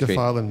can take a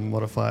file and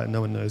modify it.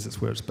 No one knows it's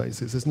where its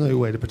base is. There's no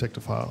way to protect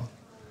a file.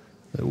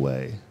 No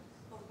way.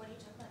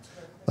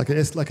 Like a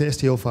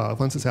STL file.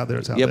 Once it's out there,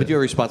 it's out there. Yeah, but you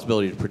have a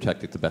responsibility to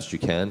protect it the best you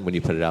can when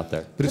you put it out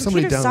there. But if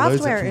somebody downloads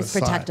software it from is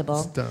the protectable.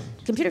 site, it's done.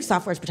 Computer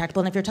software is protectable,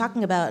 and if you're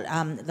talking about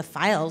the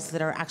files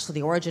that are actually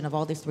the origin of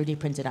all these 3D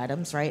printed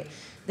items, right?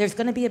 There's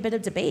going to be a bit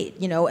of debate.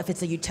 If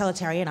it's a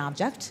utilitarian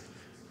object,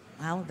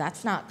 well,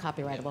 that's not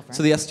copyrightable.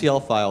 So the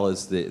STL file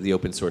is the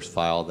open source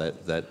file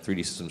that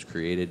 3D Systems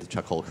created,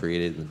 Chuck Hull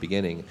created in the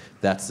beginning.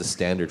 That's the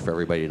standard for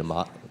everybody to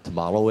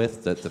model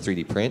with, the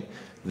 3D print.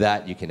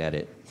 That you can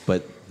edit,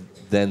 but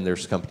then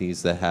there's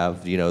companies that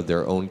have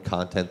their own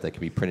content that can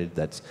be printed.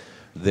 That's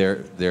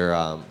their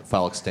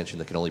file extension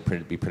that can only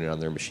be printed on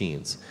their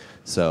machines.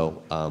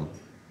 So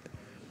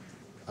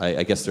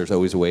I guess there's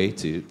always a way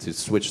to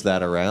switch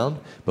that around,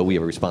 but we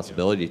have a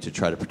responsibility to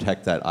try to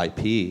protect that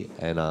IP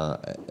and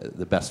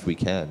the best we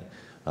can.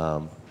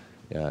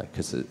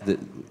 Because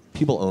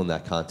people own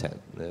that content.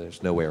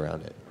 There's no way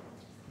around it.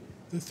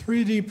 The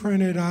 3D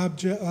printed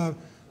object,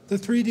 the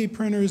 3D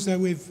printers that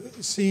we've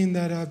seen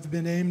that have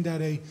been aimed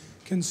at a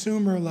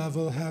consumer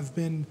level have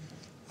been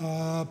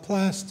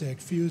plastic,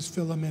 fused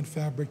filament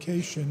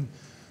fabrication.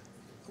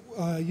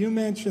 You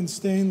mentioned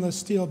stainless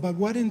steel, but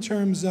what in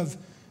terms of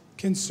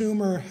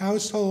consumer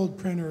household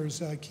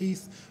printers,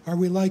 Keith, are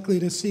we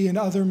likely to see in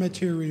other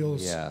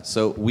materials? Yeah,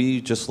 so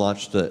we just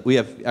launched, we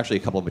have actually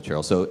a couple of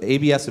materials. So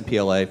ABS and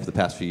PLA for the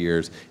past few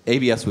years.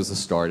 ABS was the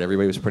start.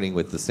 Everybody was printing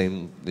with the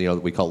same,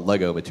 we call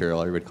Lego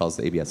material. Everybody calls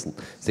the ABS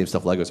same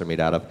stuff Legos are made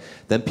out of.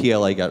 Then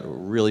PLA got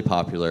really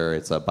popular.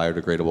 It's a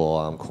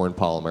biodegradable corn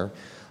polymer.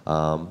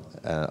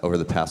 Over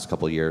the past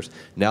couple of years.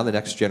 Now the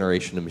next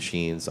generation of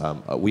machines,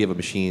 we have a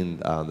machine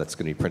that's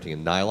going to be printing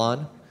in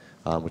nylon,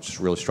 which is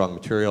a really strong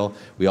material.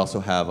 We also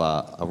have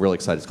I'm really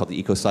excited. It's called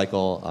the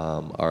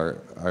EcoCycle.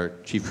 Our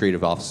chief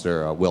creative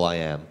officer, Will I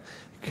Am,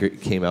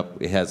 came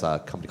up. He has a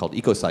company called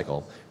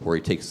EcoCycle, where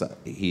he takes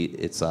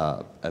it's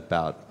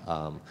about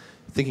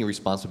thinking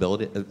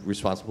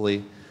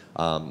responsibly.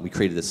 We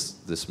created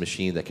this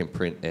machine that can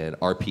print in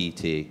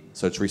rPET,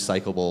 so it's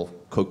recyclable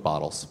Coke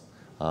bottles.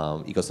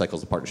 EcoCycle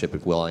is a partnership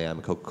with Will I Am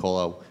and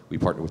Coca-Cola. We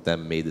partnered with them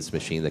and made this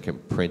machine that can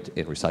print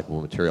in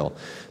recyclable material.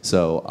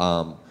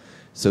 So,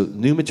 so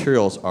new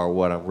materials are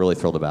what I'm really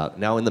thrilled about.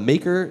 Now in the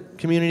maker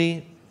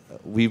community,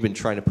 we've been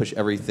trying to push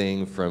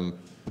everything from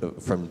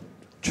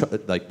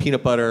like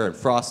peanut butter and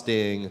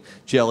frosting,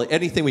 jelly,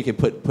 anything we can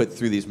put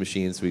through these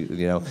machines. We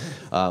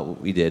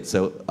did.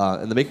 So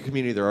in the maker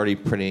community, they're already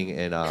printing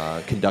in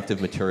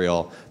conductive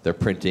material. They're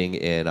printing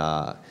in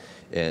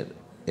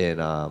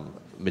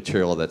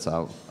material that's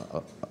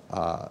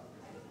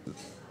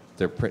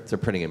they're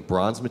printing in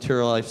bronze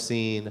material. I've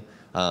seen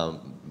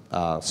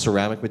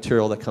ceramic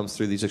material that comes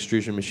through these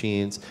extrusion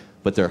machines,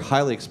 but they're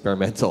highly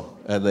experimental,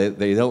 and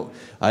they don't.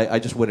 I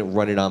just wouldn't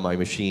run it on my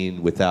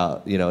machine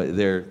without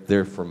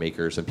they're for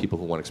makers and people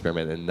who want to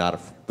experiment, and not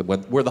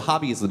where the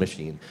hobby is the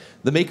machine.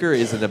 The maker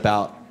isn't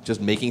about just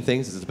making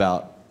things; it's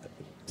about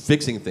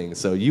fixing things.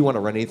 So you want to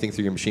run anything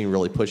through your machine,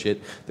 really push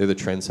it. They're the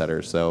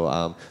trendsetters.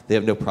 So they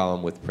have no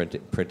problem with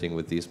printing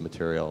with these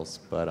materials.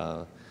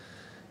 But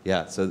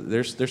yeah, so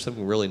there's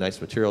some really nice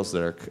materials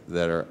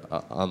that are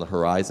on the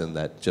horizon,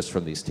 that just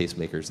from these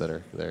tastemakers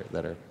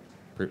that are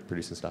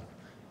producing stuff.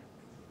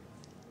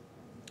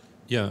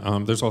 Yeah,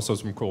 there's also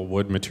some cool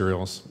wood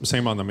materials.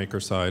 Same on the maker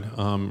side.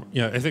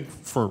 Yeah, I think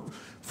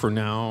for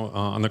now,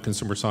 on the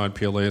consumer side,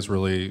 PLA is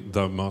really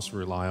the most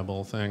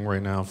reliable thing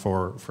right now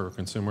for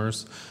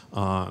consumers.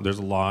 There's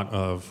a lot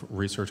of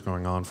research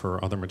going on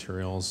for other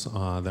materials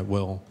that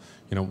we'll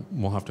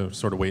have to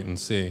sort of wait and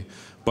see.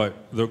 But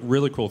the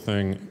really cool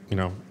thing,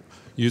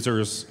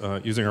 users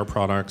using our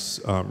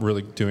products,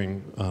 really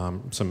doing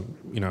some,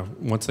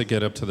 once they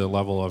get up to the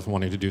level of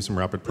wanting to do some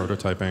rapid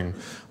prototyping,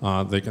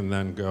 they can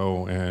then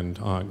go and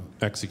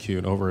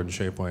execute over in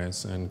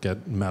Shapeways and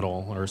get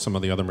metal or some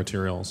of the other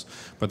materials,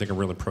 but they can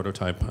really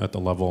prototype at the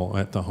level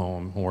at the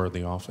home or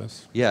the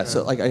office. Yeah,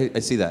 so like I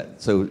see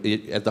that. So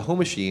at the home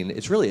machine,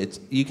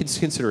 you can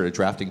consider it a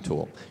drafting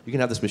tool. You can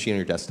have this machine on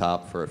your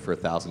desktop for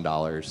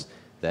 $1,000.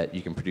 That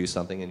you can produce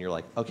something and you're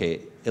like,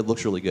 okay, it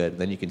looks really good.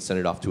 Then you can send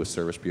it off to a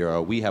service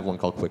bureau. We have one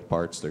called Quick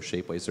Parts. There's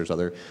Shapeways. There's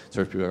other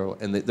service bureau,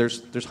 and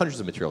there's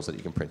hundreds of materials that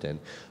you can print in.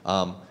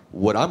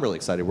 What I'm really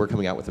excited, we're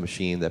coming out with a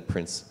machine that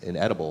prints in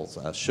edibles,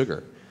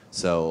 sugar.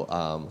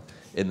 So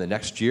in the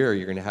next year,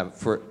 you're going to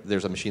have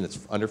there's a machine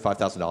that's under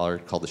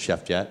 $5,000 called the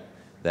Chef Jet.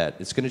 That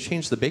it's going to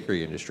change the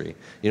bakery industry.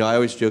 I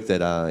always joke that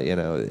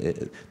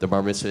the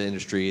bar mitzvah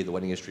industry, the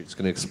wedding industry, is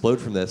going to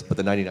explode from this, but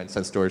the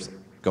 99-cent stores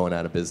going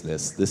out of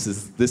business. This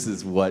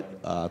is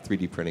what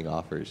 3D printing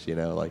offers.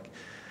 Like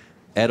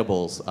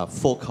edibles,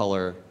 full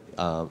color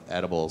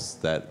edibles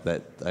that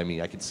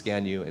I can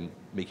scan you and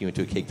make you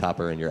into a cake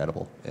topper and you're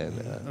edible. And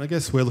I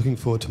guess we're looking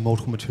forward to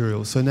multiple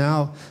materials. So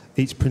now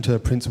each printer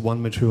prints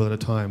one material at a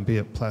time, be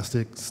it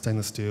plastic,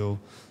 stainless steel,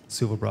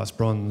 silver, brass,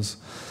 bronze,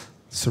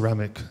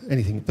 ceramic,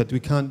 anything, but we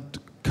can't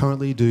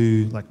currently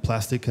do like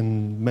plastic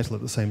and metal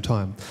at the same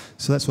time.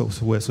 So that's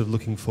what we're sort of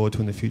looking forward to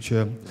in the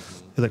future.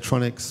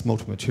 Electronics,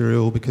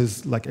 multi-material,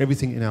 because like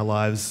everything in our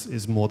lives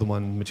is more than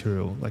one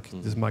material. Like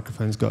this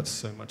microphone's got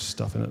so much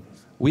stuff in it.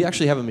 We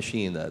actually have a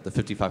machine, the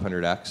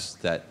 5500X,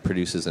 that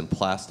produces in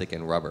plastic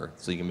and rubber,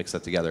 so you can mix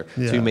that together.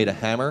 Yeah. So we made a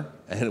hammer,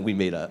 and we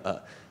made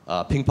a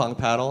ping pong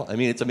paddle. I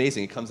mean, it's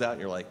amazing. It comes out, and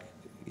you're like,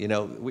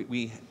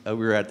 we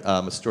were at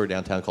a store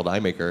downtown called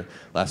iMaker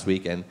last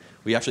week, and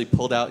we actually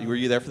pulled out. Were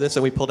you there for this?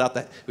 And we pulled out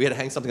we had to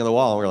hang something on the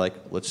wall, and we were like,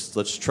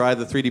 let's try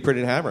the 3D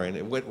printed hammer, and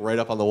it went right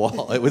up on the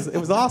wall. It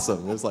was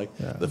awesome. It was like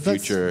the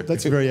future.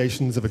 That's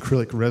variations of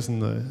acrylic resin,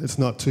 though. It's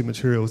not two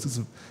materials. It's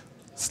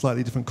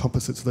slightly different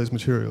composites of those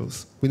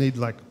materials. We need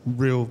like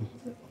real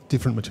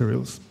different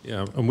materials.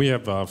 Yeah, and we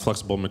have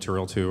flexible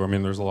material too. I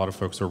mean, there's a lot of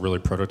folks who are really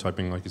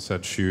prototyping, like you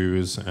said,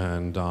 shoes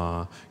and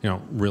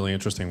really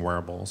interesting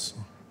wearables.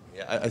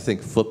 Yeah, I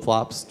think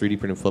flip-flops, 3D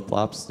printed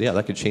flip-flops, yeah,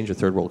 that could change a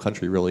third world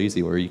country real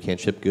easy where you can't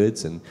ship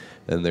goods and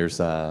there's,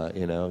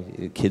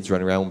 kids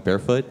running around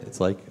barefoot. It's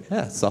like,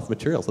 yeah, soft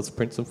materials. Let's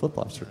print some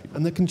flip-flops for people.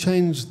 And that can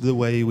change the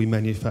way we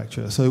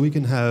manufacture. So we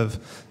can have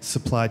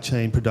supply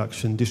chain,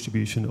 production,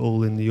 distribution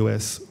all in the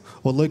US,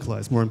 or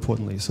localized, more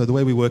importantly. So the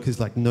way we work is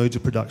like nodes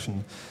of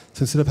production.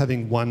 So instead of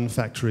having one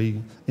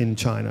factory in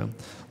China,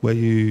 where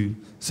you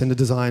send a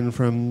design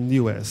from the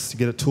US, you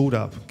get it tooled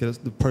up,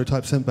 get the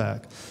prototype sent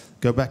back,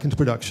 go back into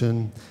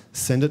production,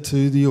 send it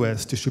to the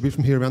US, distribute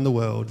from here around the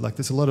world. Like,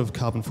 there's a lot of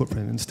carbon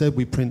footprint. Instead,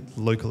 we print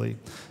locally.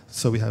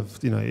 So we have,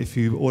 if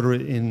you order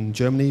it in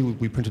Germany,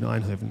 we print in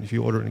Eindhoven. If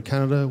you order it in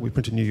Canada, we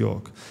print in New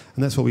York.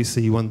 And that's what we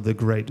see one of the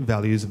great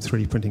values of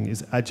 3D printing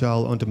is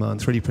agile, on-demand,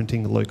 3D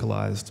printing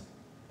localized.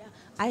 Yeah.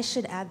 I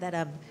should add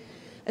that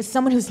as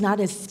someone who's not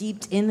as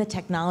steeped in the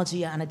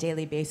technology on a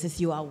daily basis,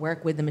 you all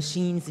work with the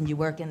machines and you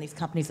work in these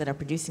companies that are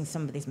producing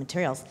some of these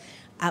materials.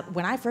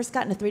 When I first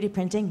got into 3D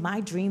printing, my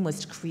dream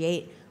was to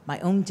create my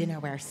own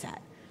dinnerware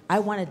set. I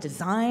wanted to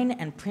design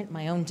and print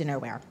my own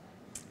dinnerware.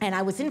 And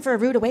I was in for a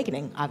rude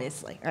awakening,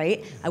 obviously,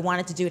 right? I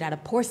wanted to do it out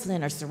of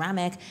porcelain or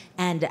ceramic,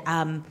 and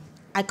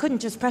I couldn't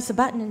just press a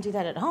button and do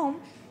that at home.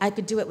 I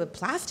could do it with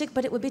plastic,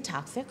 but it would be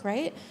toxic,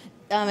 right?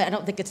 I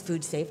don't think it's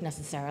food safe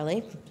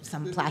necessarily,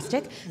 some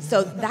plastic.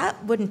 So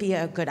that wouldn't be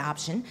a good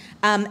option.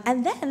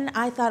 And then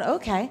I thought,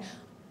 okay,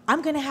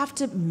 I'm going to have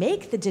to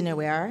make the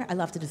dinnerware. I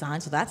love to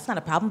design, so that's not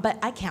a problem, but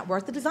I can't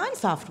work the design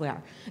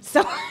software.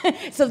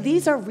 So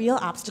these are real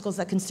obstacles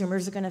that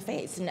consumers are going to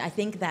face. And I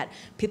think that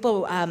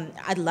people,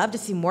 I'd love to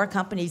see more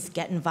companies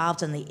get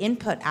involved in the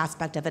input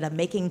aspect of it, of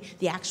making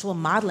the actual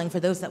modeling for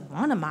those that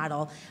want to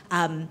model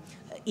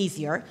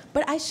easier.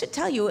 But I should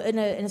tell you, in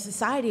a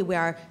society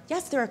where,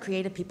 yes, there are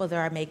creative people,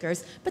 there are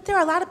makers, but there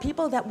are a lot of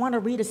people that want to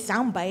read a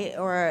soundbite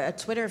or a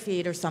Twitter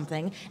feed or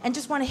something and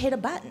just want to hit a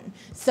button.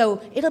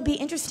 So it'll be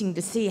interesting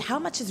to see how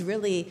much is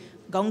really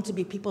going to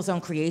be people's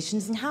own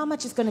creations and how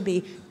much is going to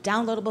be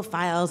downloadable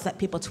files that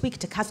people tweak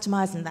to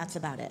customize, and that's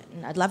about it.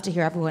 And I'd love to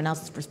hear everyone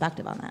else's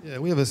perspective on that. Yeah,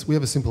 we have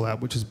a simple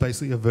app which is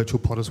basically a virtual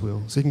potter's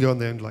wheel. So you can go on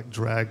there and like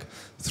drag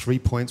 3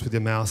 points with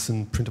your mouse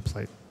and print a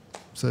plate.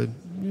 So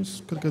you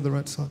just got to go to the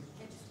right side.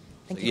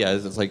 Yeah,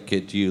 it's like,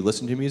 do you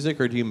listen to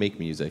music or do you make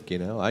music?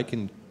 I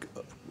can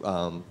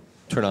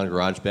turn on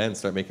GarageBand and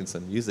start making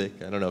some music.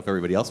 I don't know if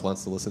everybody else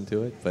wants to listen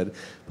to it,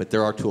 but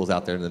there are tools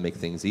out there that make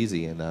things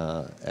easy, and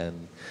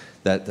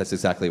that's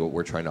exactly what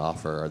we're trying to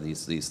offer, are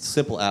these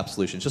simple app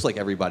solutions. Just like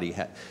everybody,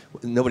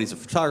 nobody's a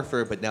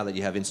photographer, but now that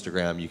you have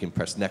Instagram, you can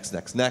press next,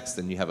 next, next,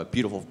 and you have a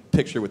beautiful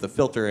picture with a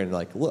filter, and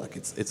like, look,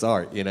 it's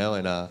art,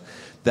 and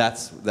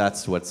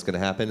that's what's going to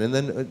happen. And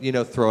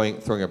then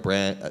throwing a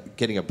brand,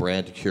 getting a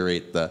brand to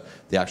curate the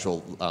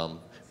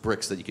actual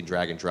bricks that you can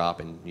drag and drop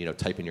and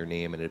type in your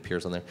name and it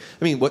appears on there.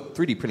 I mean, what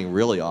 3D printing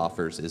really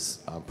offers is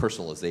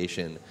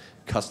personalization,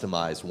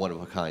 customized,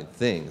 one-of-a-kind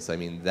things. I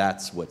mean,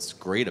 that's what's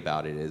great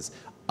about it is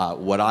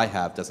what I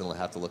have doesn't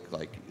have to look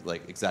like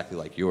exactly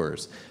like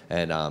yours,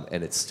 and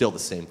it's still the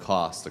same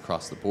cost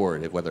across the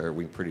board, whether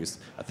we produce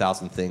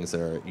 1,000 things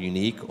that are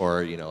unique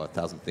or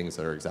 1,000 things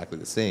that are exactly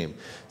the same.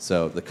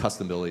 So the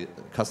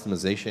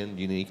customization,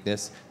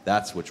 uniqueness,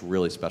 that's what's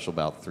really special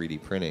about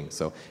 3D printing.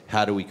 So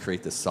how do we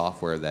create this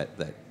software that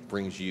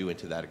brings you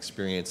into that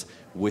experience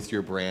with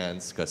your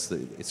brands, because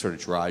it sort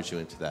of drives you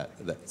into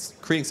that's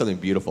creating something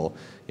beautiful.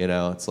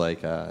 It's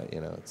like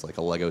it's like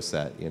a Lego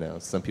set.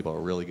 Some people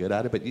are really good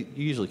at it, but you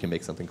usually can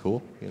make something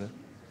cool.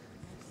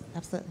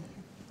 Absolutely.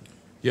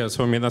 Yeah,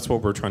 so I mean that's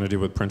what we're trying to do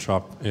with Print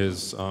Shop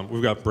is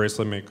we've got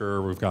bracelet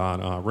maker, we've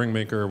got ring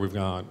maker, we've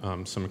got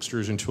some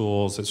extrusion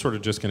tools. It's sort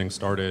of just getting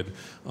started,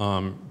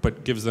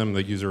 but gives them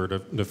the user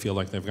to feel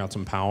like they've got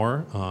some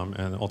power,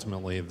 and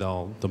ultimately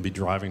they'll be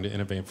driving to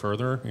innovate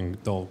further, and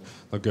they'll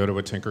go to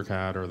a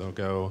Tinkercad or they'll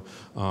go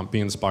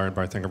be inspired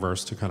by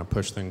Thingiverse to kind of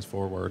push things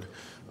forward.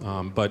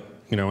 But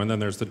and then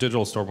there's the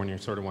digital store when you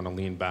sort of want to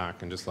lean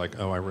back and just like,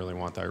 oh, I really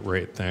want that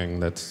great thing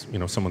that's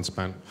someone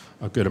spent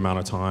a good amount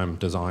of time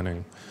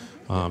designing.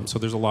 So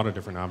there's a lot of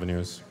different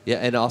avenues. Yeah,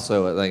 and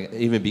also like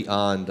even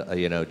beyond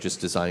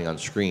just designing on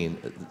screen,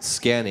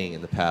 scanning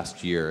in the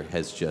past year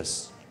has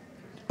just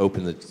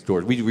opened the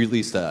doors. We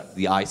released the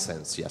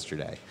iSense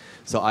yesterday.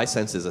 So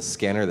iSense is a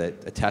scanner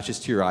that attaches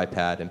to your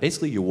iPad, and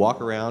basically you walk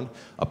around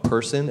a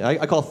person.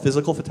 I call it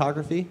physical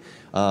photography.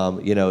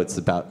 It's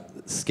about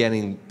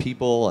scanning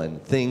people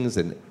and things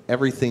and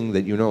everything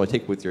that you normally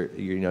take with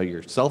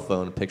your cell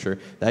phone picture.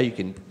 Now you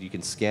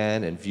can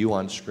scan and view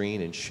on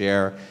screen and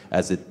share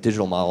as a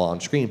digital model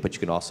on screen, but you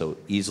can also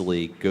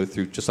easily go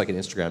through, just like an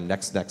Instagram,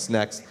 next, next,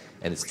 next,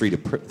 and it's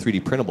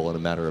 3D printable in a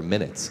matter of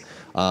minutes.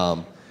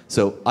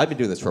 So I've been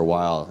doing this for a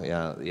while.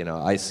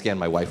 I scanned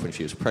my wife when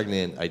she was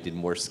pregnant. I did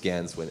more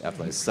scans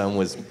after my son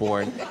was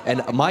born.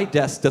 And my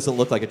desk doesn't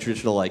look like a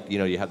traditional,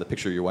 you have the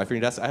picture of your wife on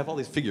your desk. I have all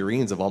these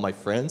figurines of all my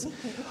friends.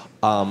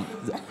 So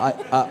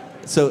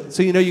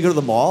you go to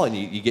the mall and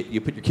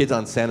you put your kids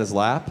on Santa's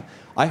lap.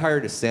 I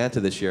hired a Santa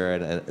this year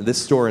at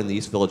this store in the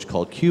East Village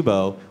called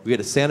Cubo. We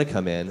had a Santa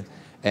come in,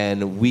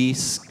 and we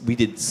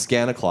did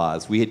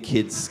Santa-Claus. We had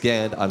kids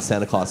scanned on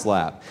Santa Claus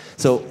lap.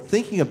 So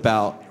thinking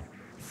about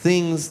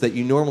things that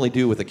you normally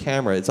do with a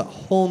camera, it's a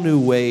whole new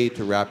way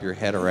to wrap your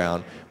head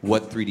around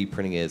what 3D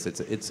printing is.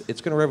 It's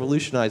going to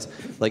revolutionize,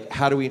 like,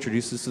 how do we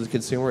introduce this to the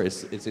consumer?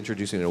 It's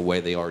introducing it in a way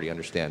they already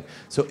understand.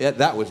 So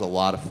that was a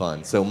lot of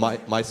fun. So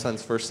my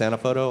son's first Santa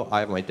photo,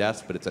 I have on my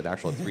desk, but it's an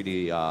actual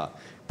 3D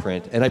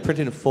print, and I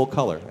printed in full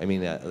color. I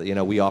mean,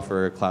 we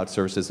offer cloud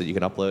services that you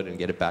can upload and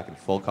get it back in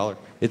full color.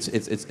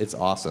 It's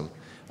awesome.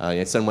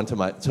 I sent one to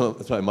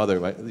my mother.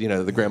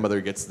 The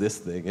grandmother gets this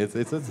thing.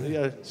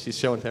 She's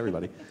showing to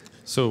everybody.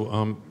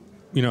 So,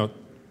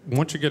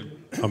 once you get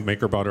a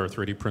MakerBot or a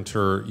 3D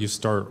printer, you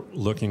start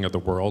looking at the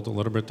world a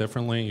little bit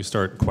differently. You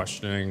start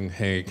questioning,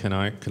 hey, can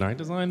I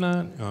design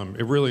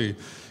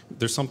that?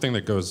 There's something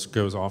that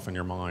goes off in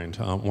your mind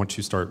once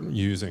you start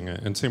using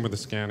it. And same with the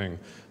scanning.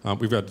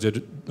 We've got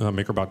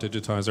MakerBot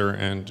Digitizer,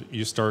 and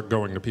you start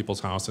going to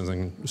people's houses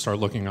and start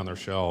looking on their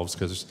shelves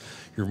because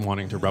you're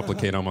wanting to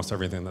replicate almost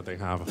everything that they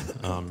have.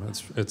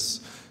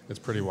 It's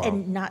pretty wild.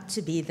 And not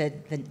to be the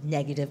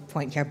negative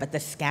point here, but the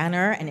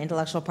scanner and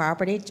intellectual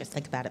property, just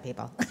think about it,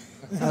 people.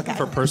 Okay.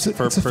 For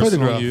personal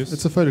photograph. use.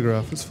 It's a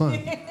photograph. It's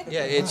fine.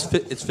 Yeah,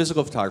 it's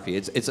physical photography.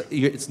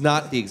 It's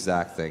not the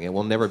exact thing. It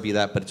will never be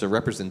that, but it's a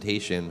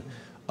representation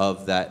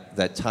of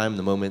that time,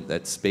 the moment,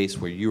 that space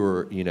where you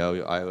were.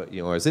 I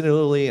was in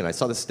Italy and I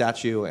saw this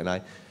statue, and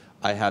I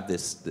have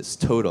this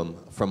totem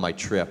from my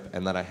trip,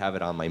 and then I have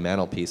it on my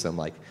mantelpiece. I'm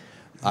like,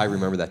 I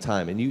remember that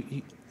time.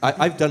 And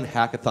I've done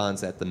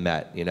hackathons at the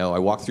Met. I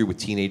walk through with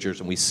teenagers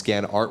and we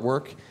scan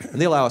artwork,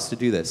 and they allow us to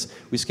do this.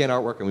 We scan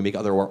artwork and we make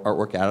other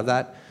artwork out of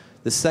that.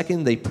 The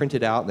second they print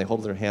it out and they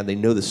hold it in their hand, they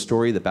know the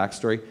story, the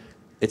backstory.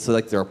 It's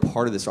like they're a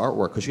part of this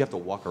artwork because you have to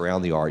walk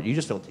around the art. You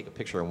just don't take a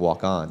picture and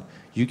walk on.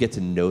 You get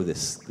to know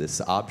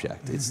this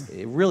object.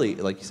 It really,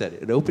 like you said,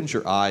 it opens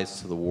your eyes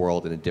to the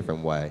world in a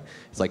different way.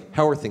 It's like,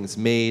 how are things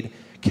made?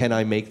 Can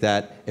I make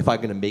that? If I'm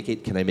going to make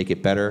it, can I make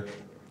it better?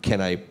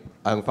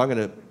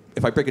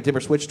 If I break a dimmer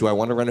switch, do I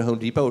want to run to Home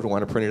Depot? Do I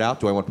want to print it out?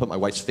 Do I want to put my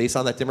wife's face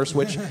on that dimmer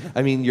switch?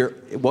 I mean,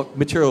 what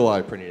material will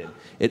I print it in?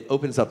 It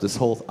opens up this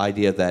whole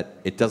idea that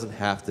it doesn't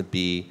have to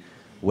be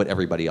what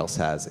everybody else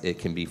has. It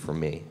can be for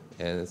me,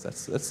 and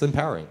that's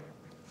empowering.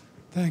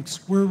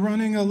 Thanks. We're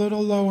running a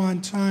little low on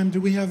time.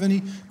 Do we have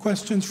any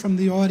questions from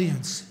the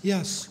audience?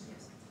 Yes.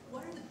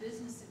 What are the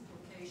business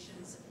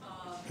implications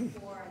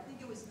for, I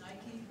think it was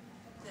Nike,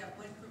 that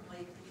went from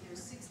like either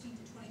 16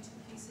 to 22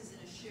 pieces in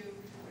a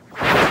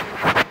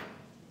shoe?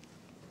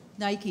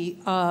 Nike,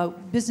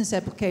 business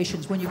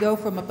applications, when you go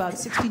from about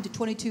 16 to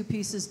 22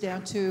 pieces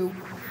down to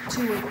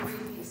 2 or 3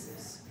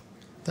 pieces.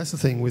 That's the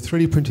thing. With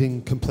 3D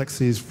printing,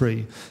 complexity is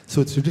free.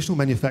 So with traditional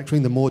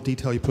manufacturing, the more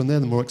detail you put in there,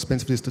 the more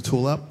expensive it is to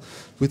tool up.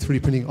 With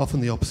 3D printing, often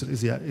the opposite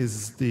is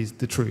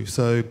the truth.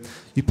 So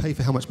you pay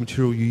for how much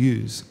material you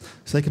use.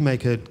 So they can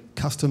make a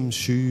custom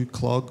shoe,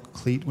 clog,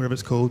 cleat, whatever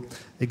it's called,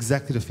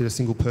 exactly to fit a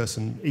single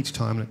person each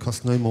time, and it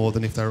costs no more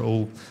than if they're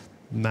all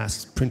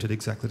mass printed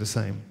exactly the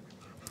same.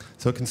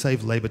 So it can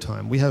save labor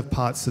time. We have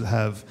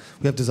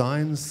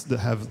designs that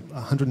have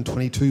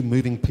 122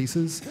 moving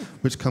pieces,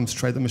 which come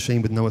straight to the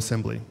machine with no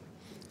assembly.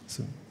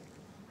 So.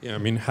 Yeah, I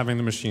mean, having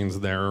the machines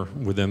there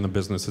within the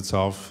business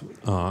itself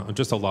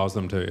just allows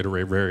them to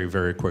iterate very,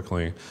 very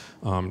quickly,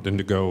 and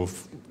to go,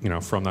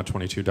 from that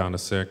 22 down to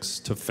 6,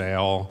 to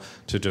fail,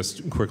 to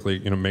just quickly,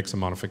 make some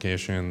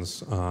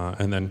modifications,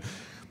 and then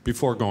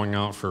before going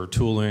out for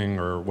tooling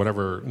or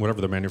whatever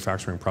the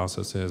manufacturing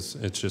process is,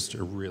 it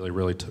really,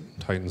 really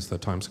tightens the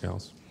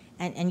timescales.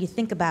 And you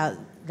think about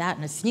that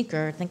in a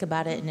sneaker, think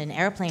about it in an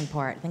airplane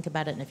part, think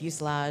about it in a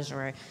fuselage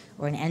or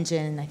an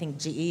engine. I think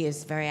GE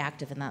is very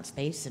active in that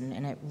space,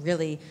 and it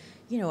really,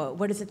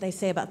 what is it they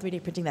say about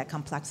 3D printing? That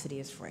complexity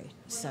is free.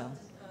 So.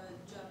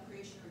 Job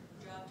creation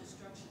or job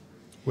destruction?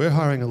 We're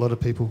hiring a lot of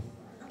people.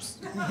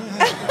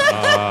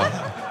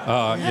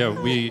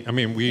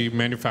 We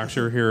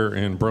manufacture here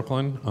in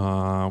Brooklyn.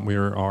 I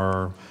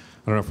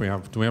don't know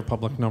if do we have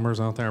public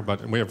numbers out there,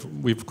 but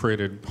we've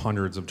created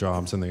hundreds of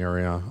jobs in the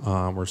area.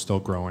 We're still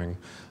growing.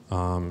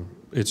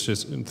 It's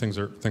just things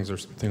are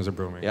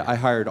booming. Yeah, I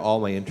hired all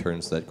my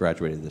interns that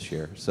graduated this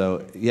year.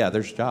 So yeah,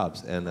 there's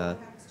jobs, and What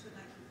happens to a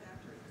Nike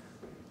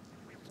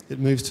factory? It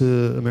moves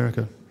to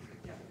America.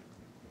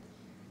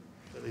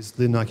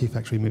 The Nike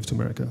factory moves to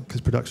America because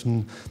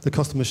production, the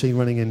cost of machine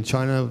running in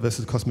China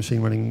versus the cost of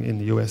machine running in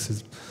the US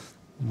is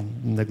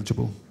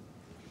negligible.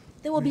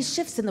 There will be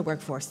shifts in the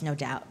workforce, no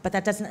doubt, but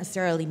that doesn't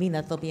necessarily mean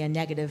that there'll be a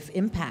negative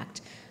impact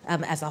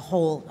as a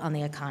whole on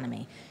the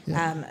economy.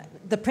 Yeah.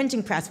 The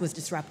printing press was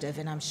disruptive,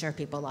 and I'm sure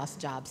people lost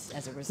jobs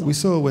as a result. We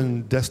saw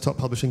when desktop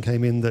publishing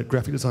came in that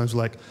graphic designers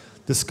were like,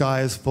 the sky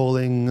is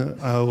falling,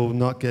 I will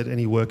not get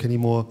any work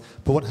anymore.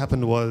 But what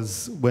happened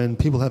was when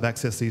people have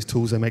access to these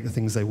tools, they make the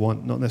things they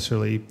want, not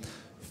necessarily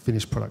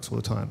finished products all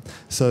the time.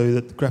 So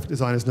that graphic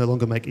designers no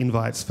longer make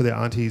invites for their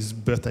auntie's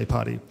birthday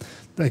party.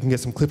 They can get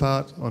some clip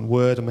art on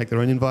Word and make their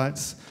own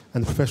invites,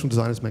 and the professional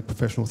designers make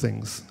professional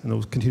things, and it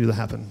will continue to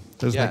happen.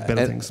 Those make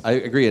better things. I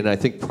agree, and I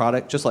think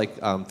product, just like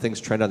things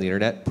trend on the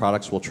internet,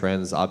 products will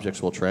trend,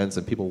 objects will trend,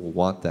 and people will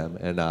want them.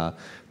 And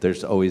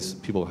there's always,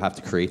 people have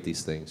to create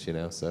these things, you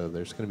know, so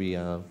there's going to be...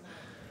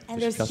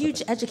 And there's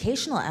huge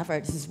educational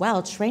efforts as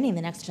well, training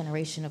the next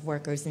generation of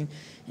workers. And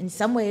in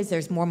some ways,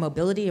 there's more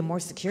mobility and more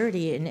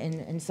security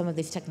in some of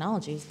these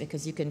technologies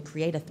because you can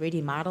create a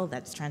 3D model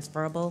that's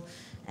transferable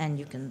and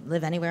you can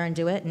live anywhere and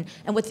do it.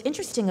 And what's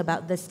interesting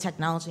about this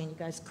technology, and you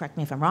guys correct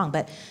me if I'm wrong,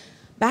 but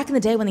back in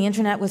the day when the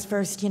internet was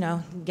first,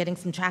 getting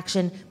some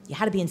traction, you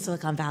had to be in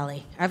Silicon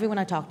Valley. Everyone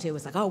I talked to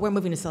was like, oh, we're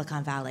moving to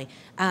Silicon Valley.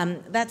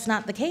 That's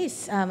not the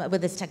case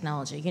with this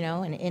technology.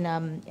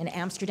 In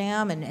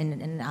Amsterdam and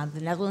in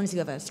the Netherlands, you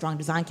have a strong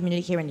design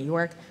community. Here in New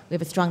York, we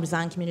have a strong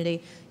design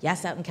community.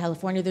 Yes, out in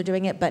California, they're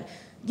doing it. But,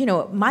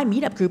 my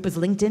meetup group is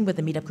linked in with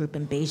the meetup group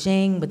in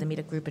Beijing, with the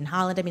meetup group in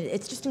Holland. I mean,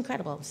 it's just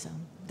incredible. So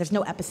there's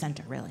no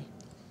epicenter, really.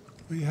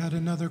 We had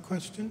another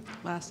question.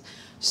 Last.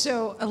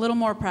 So a little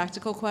more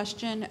practical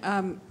question.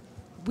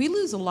 We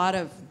lose a lot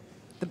of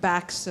the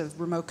backs of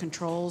remote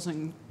controls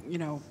and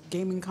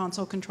gaming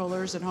console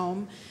controllers at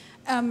home.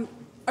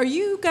 Are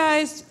you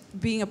guys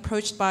being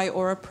approached by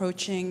or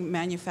approaching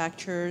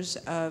manufacturers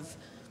of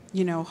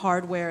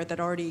hardware that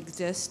already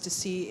exists to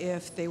see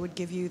if they would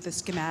give you the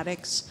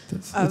schematics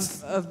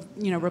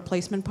of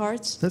replacement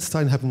parts? That's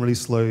starting to happen really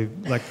slow.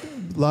 Like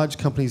large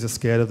companies are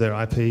scared of their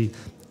IP.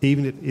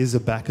 Even if it is the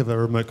back of a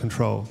remote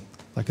control,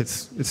 like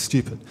it's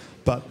stupid.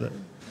 But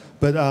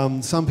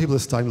some people are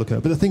starting to look at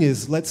it. But the thing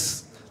is,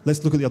 let's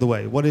look at the other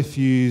way. What if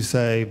you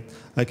say,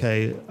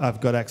 okay,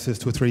 I've got access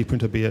to a 3D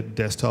printer, be it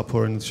desktop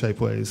or in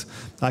Shapeways.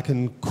 I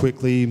can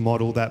quickly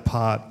model that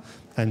part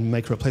and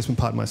make a replacement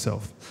part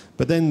myself.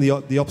 But then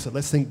the opposite.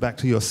 Let's think back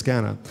to your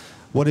scanner.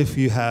 What if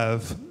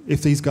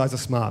if these guys are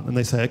smart and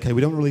they say, okay, we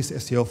don't release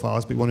STL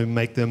files, but we want to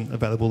make them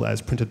available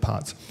as printed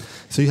parts.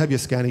 So you have your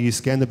scanner, you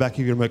scan the back of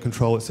your remote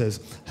control, it says,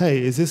 hey,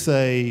 is this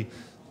a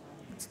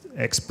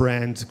X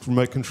brand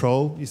remote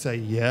control? You say,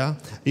 yeah.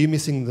 Are you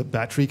missing the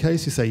battery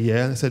case? You say,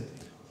 yeah. And I said,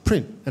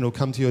 print, and it'll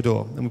come to your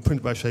door. And we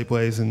print it by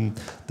Shapeways, and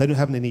they don't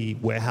have any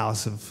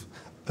warehouse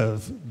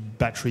of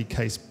battery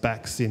case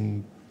backs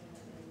in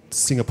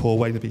Singapore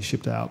waiting to be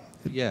shipped out.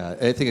 Yeah,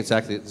 I think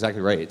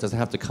exactly right. It doesn't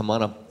have to come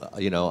on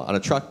a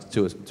truck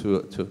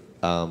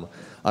on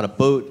a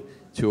boat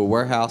to a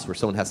warehouse where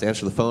someone has to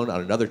answer the phone,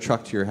 on another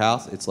truck to your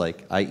house. It's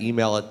like I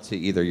email it to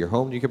either your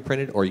home, you can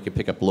print it, or you can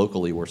pick up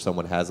locally where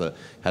someone has a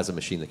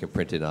machine that can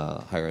print in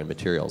higher end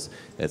materials.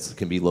 It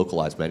can be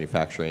localized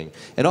manufacturing,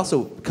 and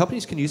also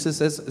companies can use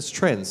this as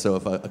trends. So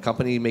if a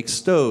company makes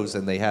stoves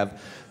and they have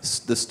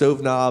the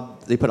stove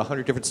knob, they put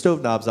 100 different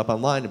stove knobs up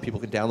online and people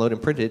can download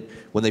and print it.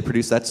 When they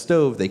produce that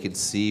stove, they can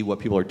see what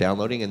people are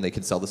downloading and they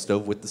can sell the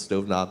stove with the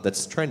stove knob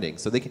that's trending.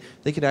 So they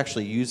can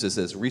actually use this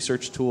as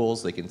research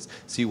tools. They can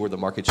see where the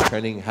market's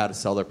trending, how to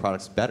sell their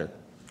products better.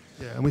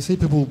 Yeah, and we see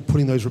people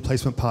putting those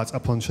replacement parts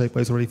up on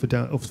Shapeways already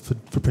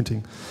for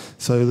printing.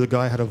 So the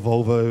guy had a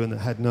Volvo and it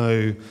had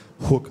no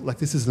hook. Like,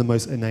 this is the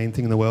most inane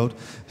thing in the world.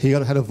 He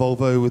had a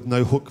Volvo with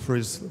no hook for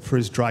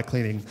his dry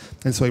cleaning.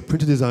 And so he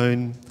printed his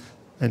own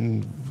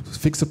and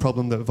fixed the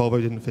problem that Volvo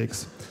didn't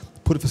fix.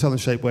 Put it for sale in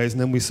Shapeways, and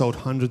then we sold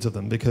hundreds of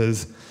them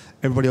because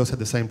everybody else had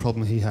the same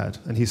problem he had.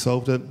 And he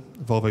solved it,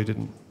 Volvo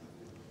didn't.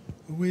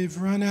 We've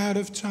run out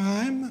of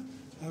time.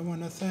 I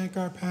want to thank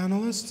our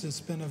panelists. It's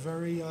been a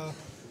very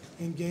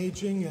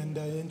engaging and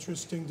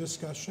interesting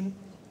discussion.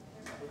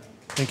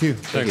 Thank you.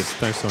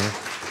 Thanks, Tony.